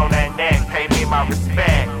foot on that neck, pay me my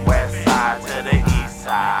respect. West side to the east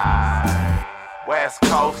side. West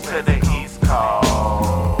Coast to the East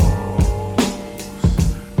Coast.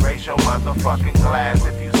 Raise your motherfucking glass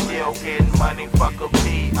if you still getting money, fuck a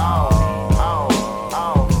beat.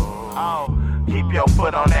 Keep your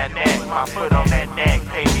foot on that neck, my foot on that neck,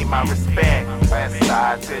 pay me my respect. West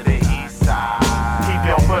side to the east side. Keep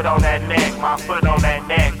your foot on that neck, my foot on that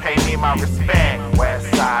neck, pay me my respect. West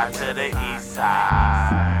side to the east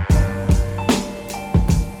side.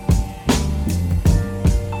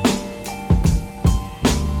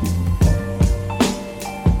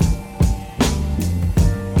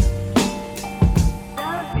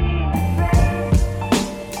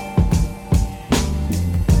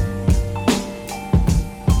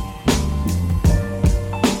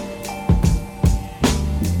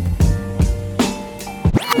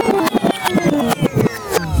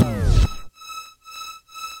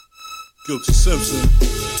 Guilty Simpson,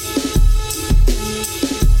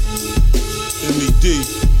 MED,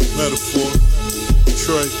 Metaphor,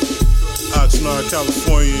 Detroit, Oxnard,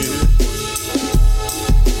 California in here.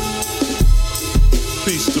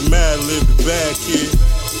 Peace to Mad Lib, the bad kid.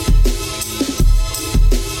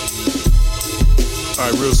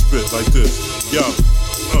 Alright, real spit like this.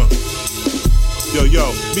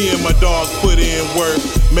 Yo, me and my dog put in work.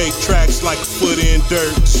 Make tracks like a foot in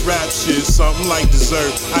dirt. This rap shit, something like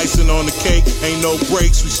dessert. Icing on the cake, ain't no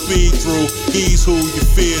breaks, we speed through. He's who you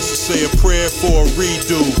fear, so say a prayer for a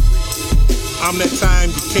redo. I'm that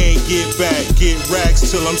time you can't get back. Get racks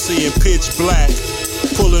till I'm seeing pitch black.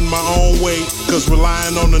 Pulling my own weight, cause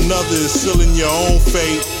relying on another is sealing your own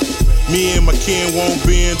fate. Me and my kin won't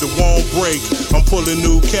bend or won't break. I'm pulling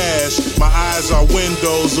new cash. My eyes are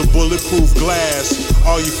windows of bulletproof glass.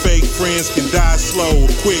 All you fake friends can die slow.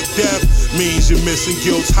 A quick death means you're missing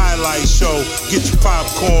Guilt's highlight show. Get your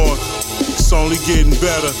popcorn. It's only getting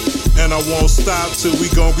better. And I won't stop till we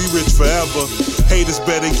gon' be rich forever. Haters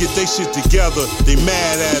better get they shit together. They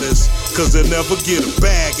mad at us, cause they'll never get a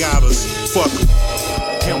bag out us. Fuck 'em.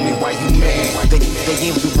 Tell me why you mad. They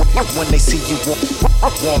envy when they see you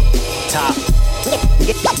on top.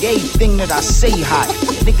 Everything that I say hot.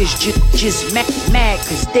 Niggas just mad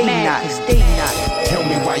cause they not. Tell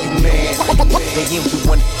me why you mad. They envy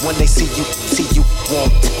when they see you on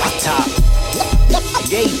top.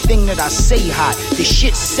 Everything that I say hot. This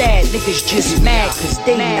shit sad, niggas just mad cause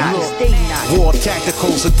they not. War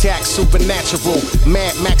tacticals, attack supernatural.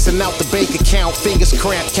 Mad maxing out the bank account, fingers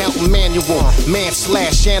cramped, counting manual. Man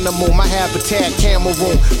slash animal, my habitat camera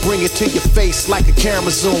room. Bring it to your face like a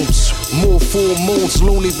camera zooms. Move full moons,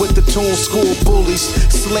 loony with the tune, school bullies.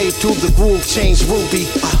 Slave to the groove, change ruby.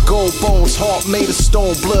 Gold bones, heart made of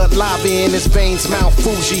stone, blood lava in his veins, Mount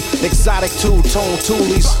Fuji. Exotic two-tone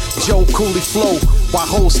toolies, Joe Cooley flow. While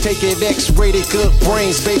hoes take it X-rated, good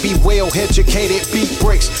brains, baby well-educated, beat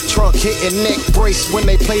breaks, trunk hitting neck brace when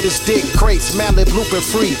they play this dick crates, mallet looping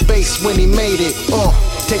free bass when he made it.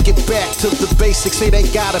 Take it back to the basics, it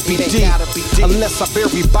ain't gotta be deep. Unless I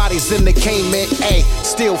bury bodies in the Cayman, ayy,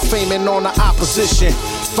 still faming on the opposition.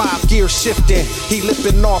 5 gear shifting, he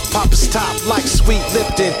lipping off Papa's top like sweet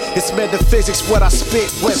Lipton. It's metaphysics, what I spit,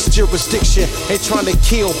 West jurisdiction. Ain't trying to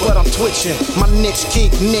kill, but I'm twitching. My niche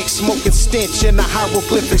keep Nick smoking stench in a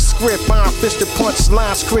hieroglyphic script. Iron fisted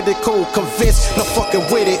punchlines, critical, convinced, no fucking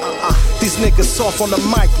with it. These niggas soft on the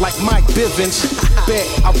mic like Mike Bivens. Bet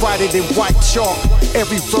I write it in white chalk.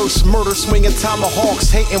 Every verse murder, swinging tomahawks,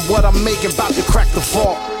 hating what I'm making, about to crack the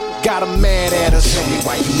vault. Got 'em mad at us. Tell me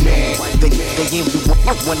why you mad. They envy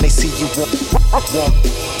when they see you on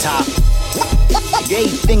top.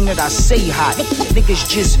 Everything that I say hot. Niggas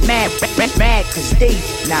just mad cause they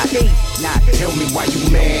not. Tell me why you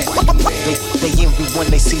mad. They envy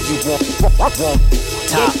when they see you on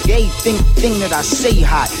top. Everything that I say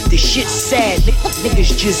hot. This shit sad.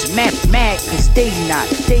 Niggas just mad cause they not.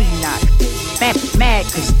 Mad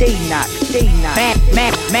cause they not.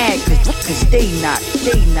 Mad cause they not.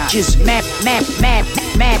 Just mad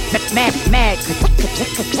cause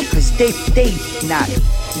they not.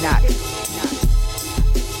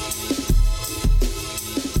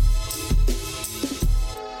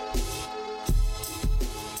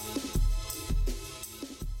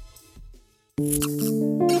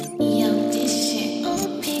 Yo, this shit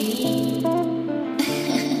OP.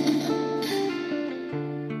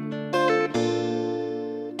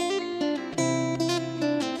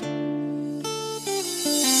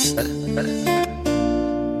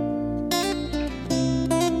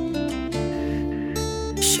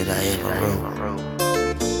 Shit I ever wrote.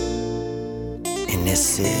 And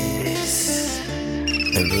this is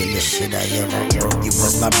the realest shit I ever wrote. You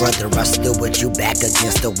was my brother, I stood with you back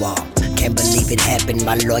against the wall. Can't believe it happened,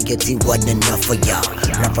 my loyalty wasn't enough for y'all.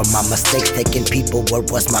 Learn from my mistakes, taking people where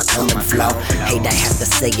was my common flaw. Hate I have to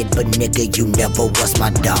say it, but nigga, you never was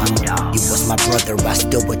my dog. You was my brother, I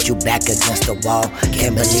stood with you back against the wall.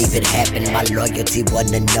 Can't believe it happened, my loyalty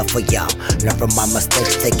wasn't enough for y'all. Learn from my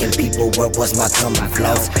mistakes, taking people where was my common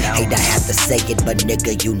flaws. Hate I have to say it, but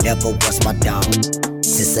nigga, you never was my dog.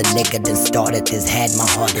 Since a nigga done started this, had my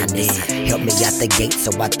heart in this. Helped me out the gate,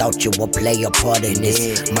 so I thought you would play a part in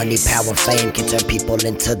this. Money, power, fame can turn people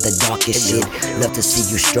into the darkest shit. Love to see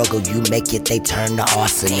you struggle, you make it, they turn to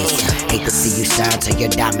arsonists. Hate to see you shine, turn your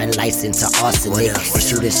diamond lights into arsenic. And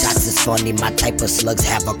shooting shots is funny, my type of slugs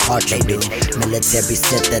have a cartridge. Military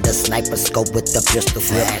center, the sniper scope with the pistol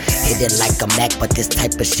grip. Hit it like a Mac, but this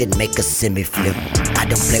type of shit make a semi-flip. I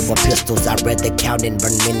don't play with pistols, I'd rather count and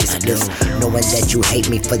burn many spliffs. Knowing that you hate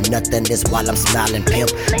me for nothing is while I'm smiling pimp.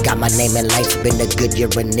 Got my name in lights, been a good year,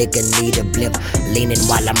 a nigga need a blimp. Leaning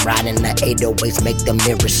while I'm riding the 808s, make the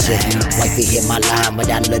mirror shift. Wifey hit my line with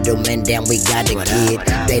that little man, damn we got a kid.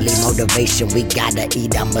 Daily motivation, we gotta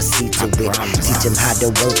eat, I'ma see to it. Teach him how to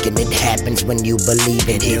work and it happens when you believe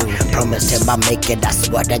in it. Promise him I make it, I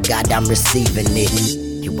swear to God I'm receiving it.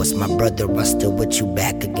 You was my brother, I stood with you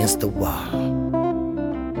back against the wall.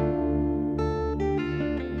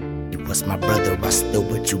 Was my brother, I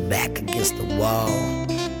stood with you back against the wall.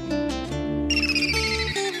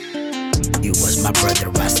 You was my brother,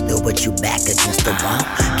 I stood with you back against the wall.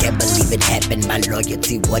 Can't believe it happened, my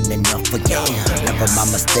loyalty wasn't enough for y'all. Never my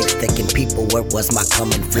mistakes, thinking people, where was my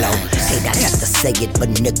coming flow? Hate I have to say it, but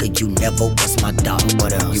nigga, you never was my dog.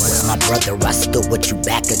 You was my brother, I stood with you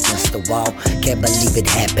back against the wall. Can't believe it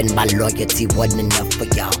happened, my loyalty wasn't enough for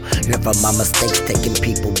y'all. Never my mistakes, taking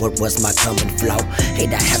people, where was my coming flow? Hate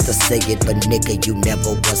I have to say it, but nigga, you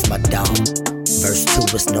never was my dog. Verse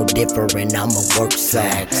 2 is no different, I'ma work some.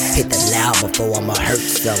 Hit the loud before I'ma hurt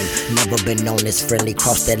some. Never been on this friendly,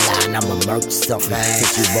 cross that line, I'ma murk some.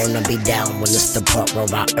 If you wanna be down, well it's the part where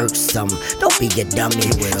I irk some. Don't be a dummy,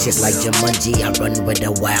 just like Jumanji, I run with a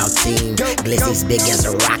wild team. Glizzy's big as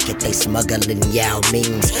a rocket, they smuggling Yao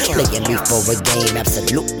memes. Playing me for a game,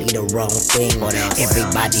 absolutely the wrong thing.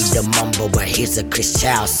 Everybody the mumble, but here's a Chris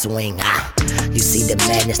Child swing. You see the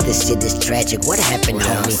madness, this shit is tragic. What happened,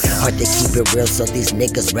 homie? Hard to keep it real, so these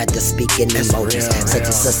niggas rather speak in emojis. Such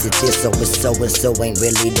and such is this, so it's so and so ain't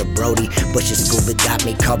really the Brody. Bush and Scuba got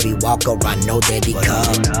me, Kobe Walker, I know that he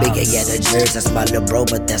come. Bigger yet a jerk, that's my little bro,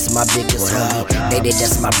 but that's my biggest homie. Baby,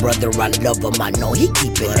 that's my brother, I love him, I know he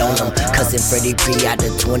keep it on him. Cousin Freddie P out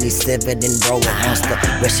of 27 and bro a monster.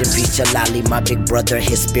 Rest in peace, Jalali, my big brother,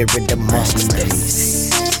 his spirit amongst us.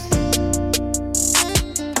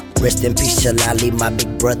 Rest in peace, Jalali, my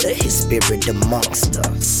big brother, his spirit amongst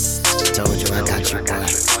us. Told you I got you, boy.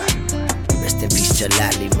 Rest in peace,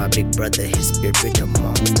 Jalali, my big brother, his spirit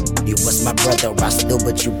amongst us. You was my brother, I stood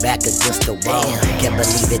with you back against the wall. Can't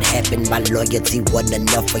believe it happened, my loyalty wasn't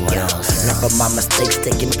enough for y'all. Never my mistakes,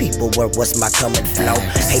 taking people, where was my coming flow?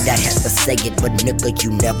 Hate I had to say it, but nigga,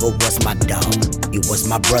 you never was my dog. You was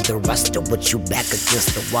my brother, I stood with you back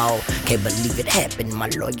against the wall. Can't believe it happened, my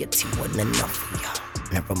loyalty wasn't enough for y'all.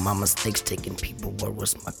 Never my mistakes, taking people, where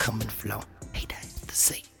was my coming flow? Hate I had to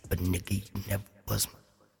say it, but nigga, you never was my.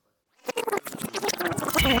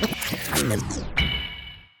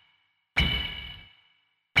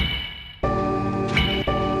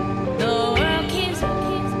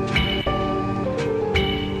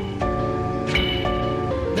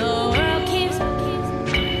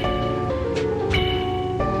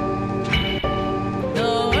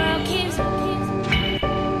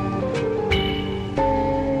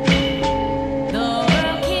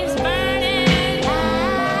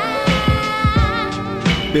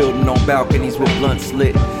 Building on balconies with blunts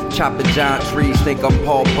lit. Chopping giant trees, think I'm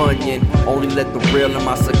Paul Bunyan. Only let the real in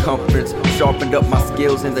my circumference. Sharpened up my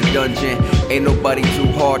skills in the dungeon. Ain't nobody too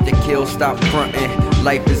hard to kill, stop frontin'.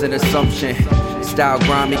 Life is an assumption. Style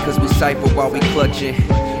grimy cause we cypher while we clutching.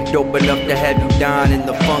 Dope enough to have you dying in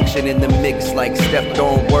the function. In the mix like stepped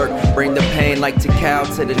on work. Bring the pain like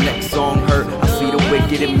Takao to the next song hurt. I see the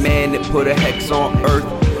wicked in man that put a hex on earth.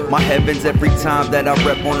 My heavens every time that I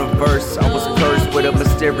rep on a verse. I was cursed with a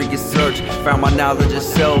mysterious search. Found my knowledge of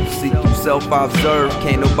self, see through self I observe.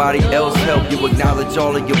 Can't nobody else help you acknowledge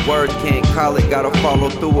all of your worth. Can't call it, gotta follow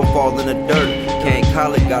through or fall in the dirt. Can't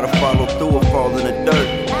call it, gotta follow through or fall in the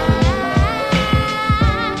dirt.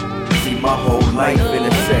 See my whole life in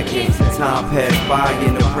a second. Time passed by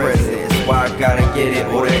in the present. That's why I gotta get it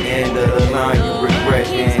or the end of the line you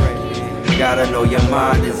regretting. Gotta know your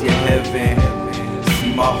mind is your heaven.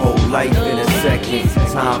 My whole life in a second.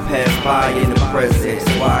 Time passed by in the present.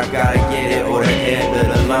 That's why I gotta get it or the end of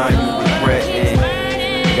the line you regretting.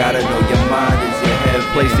 Gotta know your mind is your heaven.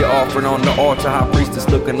 Place your offering on the altar. High priestess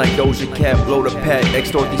looking like Doja Cat. Blow the pack.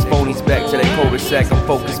 Extort these phonies back to that cul-de-sac. I'm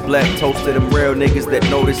focused black. Toast to them real niggas that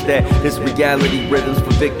notice that. This reality rhythms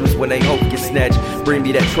for victims when they hope get snatched. Bring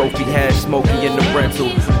me that trophy hash. Smoky in the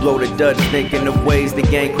rental. Blow the Dutch. Thinking of ways to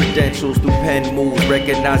gain credentials. Through pen moves.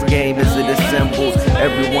 Recognize game as it assembles.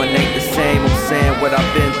 Everyone ain't the same. I'm saying what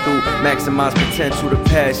I've been through. Maximize potential. The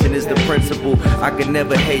passion is the principle. I can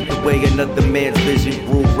never hate the way another man's vision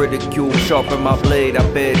grew. Ridicule. Sharpen my blade.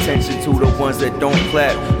 I pay attention to the ones that don't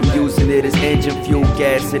clap. I'm using it as engine fuel,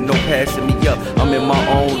 gas and no passing me up. I'm in my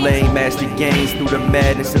own lane, master gains through the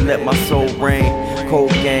madness and let my soul reign.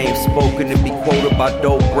 Cold game, spoken to be quoted by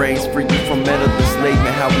dope brains. Free you from mental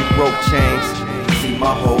enslavement, how we broke chains. See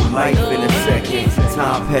my whole life in a second.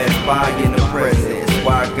 Time passed by in the present. That's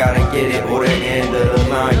why I gotta get it or the end of the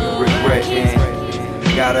line you regretting.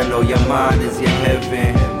 Gotta know your mind is your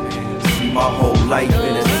heaven. My whole life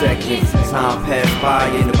in a second. Time passed by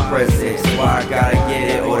in the present. That's why I gotta get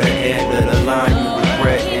it or the end of the line you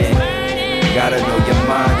regretting. Gotta know your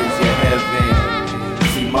mind is your heaven.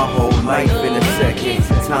 See my whole life in a second.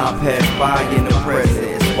 Time passed by in the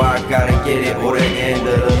present. That's why I gotta get it or the end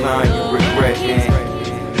of the line you regretting.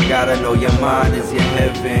 Gotta know your mind is your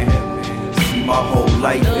heaven. See my whole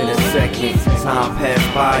life in a second. Time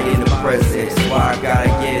passed by in the present. That's why I gotta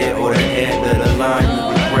get it or the end of the line you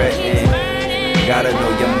regretting. Gotta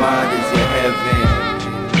know your mind is your heaven.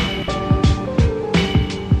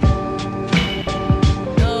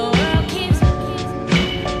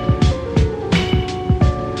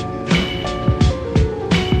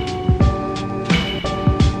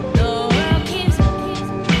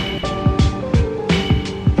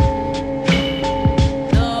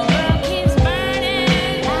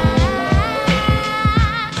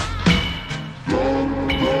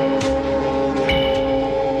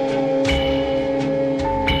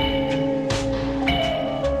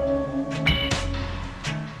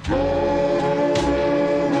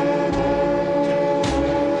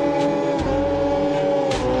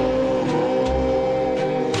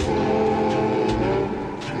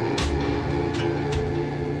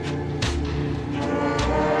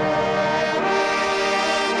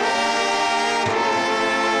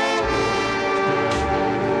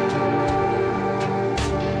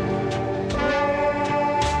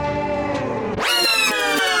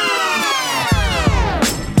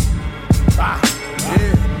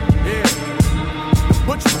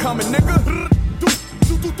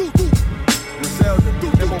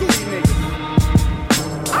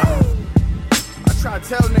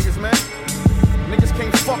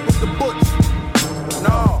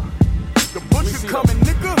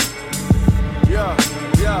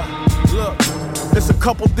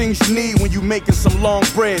 You need when you making some long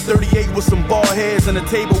bread. 38 with some bald heads and a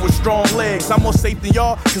table with strong legs. I'm more safe than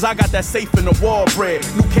y'all, cause I got that safe in the wall bread.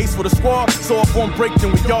 New case for the squad, so if one break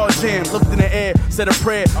then with y'all jam. Looked in the air, said a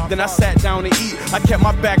prayer, then I sat down to eat. I kept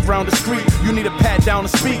my back round the street, you need a pat down to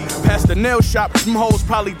speak. Past the nail shop, them hoes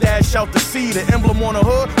probably dash out to see. The emblem on the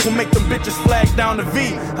hood will make them bitches flag down the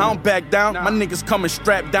V. I don't back down, my niggas coming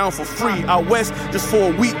strapped down for free. Out west, just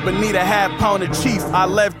for a week, but need a half-pound of chief. I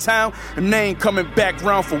left town, and they ain't coming back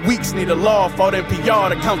round for weeks. Need a law, fought NPR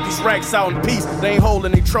to count these racks out in peace. They ain't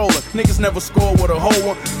holding, they trolling. Niggas never score with a whole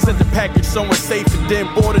one. Sent the package somewhere safe and then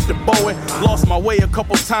boarded the Boeing. Lost my way a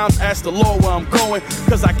couple times, asked the Lord where I'm going.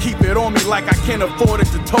 Cause I keep it on me like I can't afford it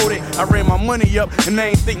to tote it. I ran my money up and they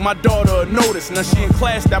ain't think my daughter would notice. Now she in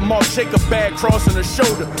class, that Mark Jacob bag crossing her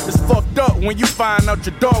shoulder. It's fucked up when you find out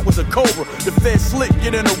your dog was a cobra. The fed slick,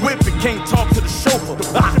 get in a whip and can't talk to the chauffeur.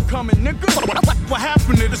 I'm coming, nigga. What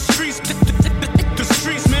happened to the streets? The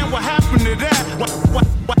streets, man, what happened to that?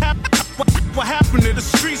 What happened to the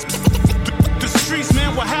streets? The streets,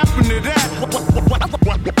 man, what happened to that?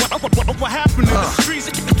 What happened to the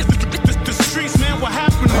streets? The streets, man, what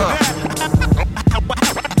happened to that?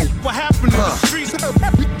 What happened to the streets?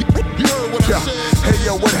 You heard what I said? Hey,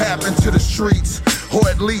 yo, what happened to the streets? Or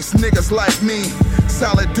at least niggas like me.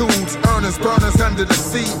 Solid dudes, earners, burners under the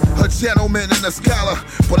seat. A gentleman and a scholar,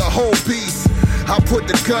 but a whole beast. I'll put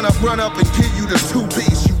the gun up, run up, and give you the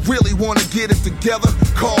two-piece. You really wanna get it together?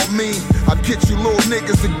 Call me. I'll get you little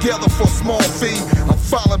niggas together for a small fee. I'm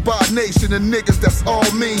followed by a nation of niggas, that's all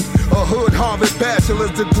me. A hood Harvard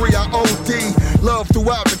bachelor's degree, I OD. Love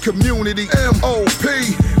throughout the community, MOP.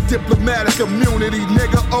 Diplomatic immunity,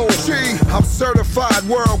 nigga, OG. I'm certified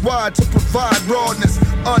worldwide to provide rawness.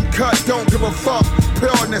 Uncut, don't give a fuck,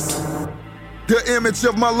 pureness. The image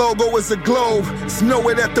of my logo is a globe. It's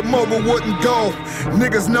nowhere that the mobile wouldn't go.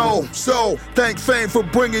 Niggas know, so thank fame for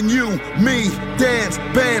bringing you, me, dance,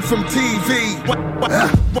 banned from TV.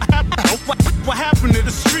 What happened to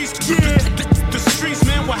the streets? Yeah. The streets,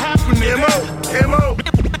 man, what happened to that? M.O.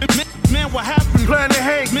 Man, what happened? Planet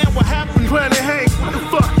Hank. Man, what happened? Planet Hank. What the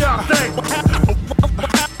fuck y'all think?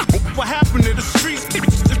 What happened to the streets?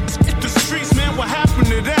 The streets, man, what happened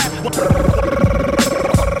to that?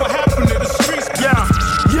 What happened to the streets?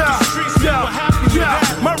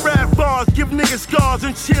 My rap bars give niggas scars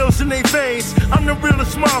and chills in their veins. I'm the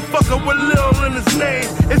realest motherfucker with Lil in his name.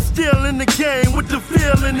 It's still in the game with the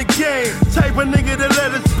feel in the game. Type of nigga that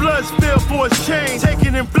let his blood spill for his chain.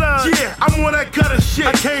 Taking in blood. Yeah, I'm on that gutter shit.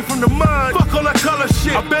 I came from the mud. Fuck all that color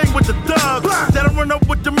shit. I bang with the thugs. That'll run up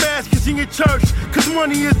with the maskers in your church. Cause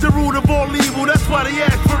money is the root of all evil. That's why they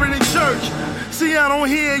ask for it in church. See, I don't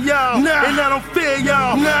hear y'all, and I don't fear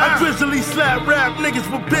y'all. I grizzly slap rap niggas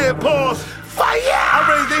with beer paws. Fire! I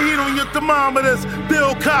raise the heat on your thermometers.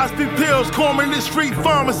 Bill Cosby pills, Corman the street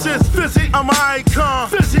pharmacist. Physic, I'm an icon.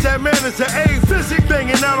 Physic, that man is an A. Physic,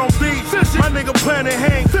 banging out on beats. Physic, my nigga Planet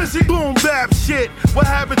Hank. Physic, boom bap shit. What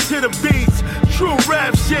happened to the beats? True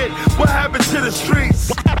rap shit. What happened to the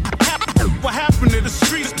streets? What happened to the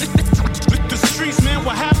streets? The streets, man,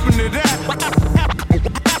 what happened to that?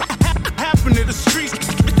 Happened to the streets?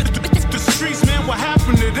 The streets, man, what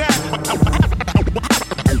happened to that?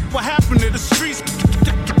 What happened to the streets?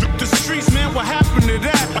 The streets, man, what happened to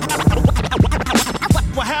that?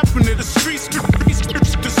 What happened to the streets?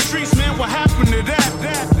 The streets, man, what happened to that?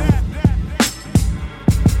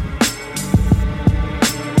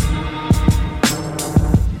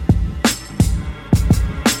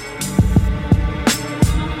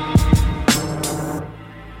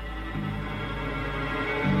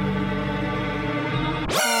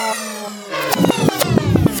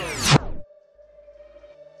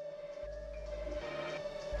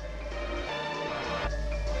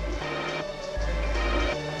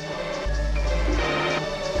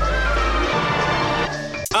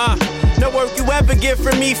 get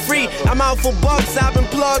from me free. I'm out for bucks, I've been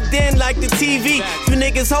plugged in like the TV. You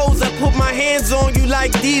niggas hoes, I put my hands on you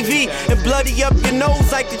like DV and bloody up your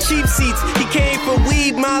nose like the cheap seats. He came for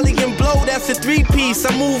weed, Molly, and blow, that's a 3-piece.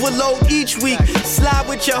 I move a load each week. Slide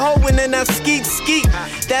with your hoe and then I skeet.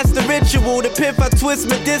 That's the ritual. The piff I twist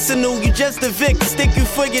medicinal. You just a Vic, stick you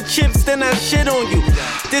for your chips, then I shit on you.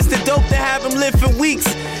 This the dope to have him live for weeks.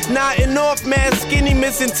 Nodding off, man, skinny,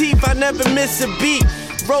 missing teeth. I never miss a beat.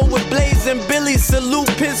 Roll with Blaze and Billy, salute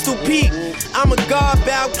Pistol Pete. I'm a guard,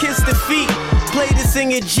 bow, kiss the feet. Play this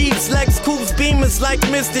in your Jeeps, Lex Coupes, Beamers like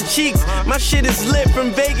Mr. Cheeks. My shit is lit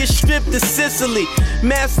from Vegas Strip to Sicily.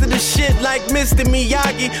 Master the shit like Mr.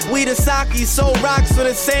 Miyagi. Weed and sake, sold rocks on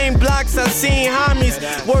the same blocks. I seen homies.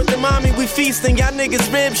 Word to mommy, we feasting. Y'all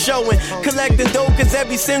niggas rib showing. Collecting dope, cause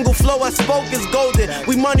every single flow I spoke is golden.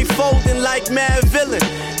 We money folding like Mad Villain.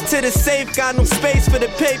 To the safe, got no space for the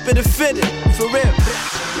paper to fit it. For real.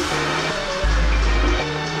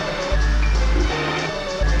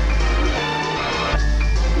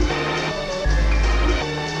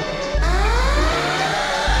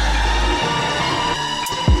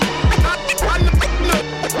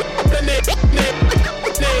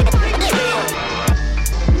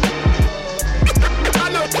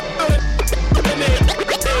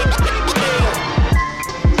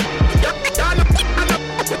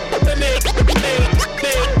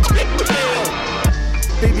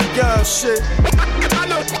 Shit.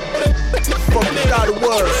 Fuck you thought it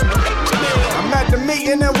was, man. I'm at the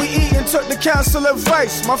meeting and we eating, took the council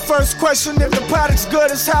advice. My first question, if the product's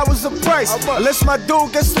good, is how is the price? Unless my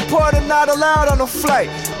dude gets deported, not allowed on a flight.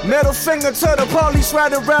 Middle finger to the police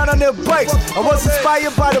riding around on their bikes. I was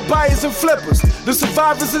inspired by the buyers and flippers, the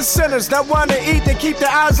survivors and sinners that wanna eat, they keep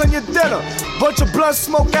their eyes on your dinner. Bunch of blunt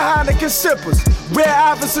smoking Heineken sippers, rare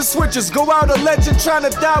Ivers and switches, go out a legend trying to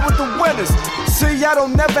die with the winners. See, I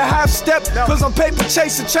don't never half step, cause I'm paper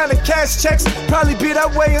chasing, trying to cash checks. Probably be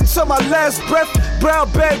that way until my last breath.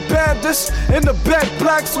 Brown bag bandits in the back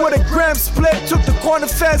blocks where the gram split. Took the corner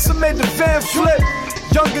fence and made the van flip.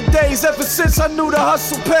 Younger days, ever since I knew the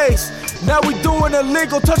hustle pays. Now we doing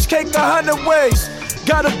illegal, touch cake 100 ways.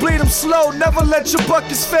 Gotta bleed them slow, never let your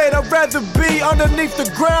buckets fade. I'd rather be underneath the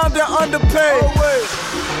ground than underpaid.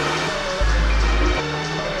 Always.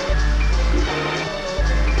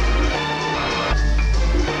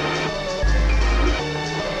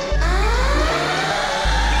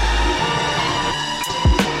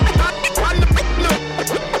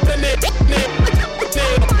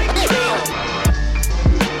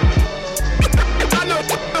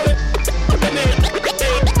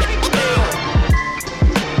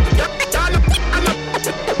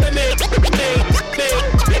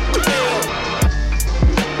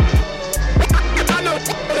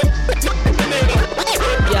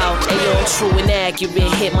 True and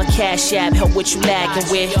accurate, hit my cash app, help what you lacking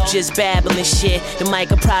with. Just babbling shit, the mic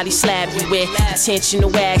will probably slap you with.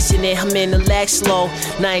 Intentional accident, I'm in the Lex low.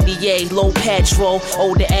 98, low petrol,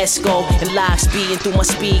 older Esco. And locks beating through my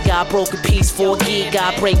speed, got broken piece for a gig.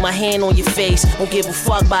 I break my hand on your face, don't give a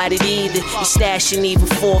fuck about it either. You're stashing even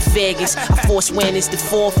 4 figures. I force winners to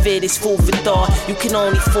forfeit, it's food for thought. You can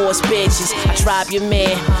only force bitches. I drive your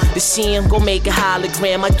man, to see him, go make a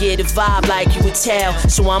hologram. I get a vibe like you would tell,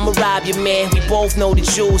 so I'ma rob your man. We both know the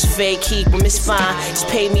jewels fake, keep them, it's fine. Just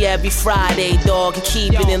pay me every Friday, dog, and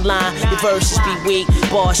keep it in line. The verses be weak,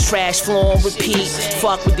 bars trash, flow on repeat.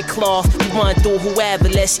 Fuck with the cloth, we run through whoever,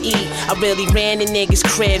 let's eat. I really ran the niggas'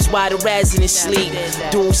 cribs while the residents sleep.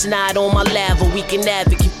 Dudes not on my level, we can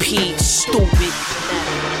never compete. Stupid.